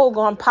rogue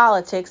on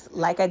politics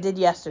like I did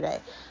yesterday.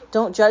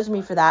 Don't judge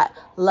me for that.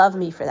 Love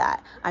me for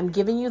that. I'm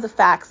giving you the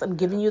facts, I'm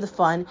giving you the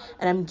fun,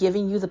 and I'm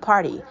giving you the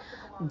party.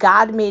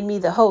 God made me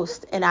the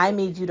host, and I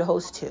made you the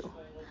host too.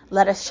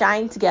 Let us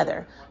shine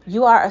together.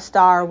 You are a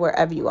star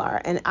wherever you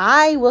are. And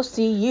I will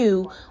see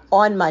you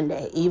on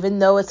Monday, even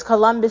though it's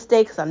Columbus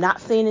Day, because I'm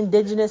not saying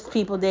Indigenous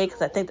People Day,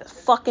 because I think that's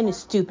fucking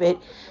stupid.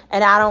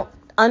 And I don't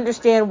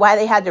understand why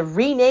they had to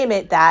rename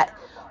it that.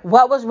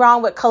 What was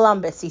wrong with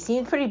Columbus? He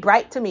seemed pretty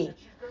bright to me.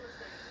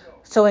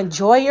 So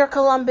enjoy your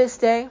Columbus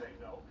Day.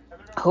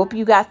 Hope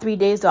you got 3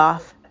 days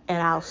off.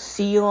 And I'll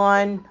see you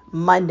on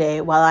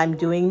Monday while I'm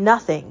doing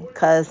nothing,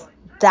 because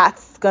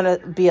that's going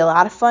to be a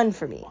lot of fun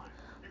for me.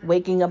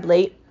 Waking up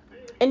late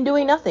and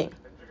doing nothing.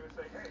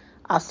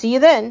 I'll see you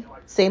then.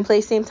 Same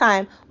place, same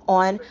time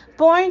on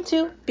Born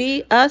to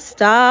Be a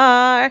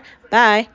Star. Bye.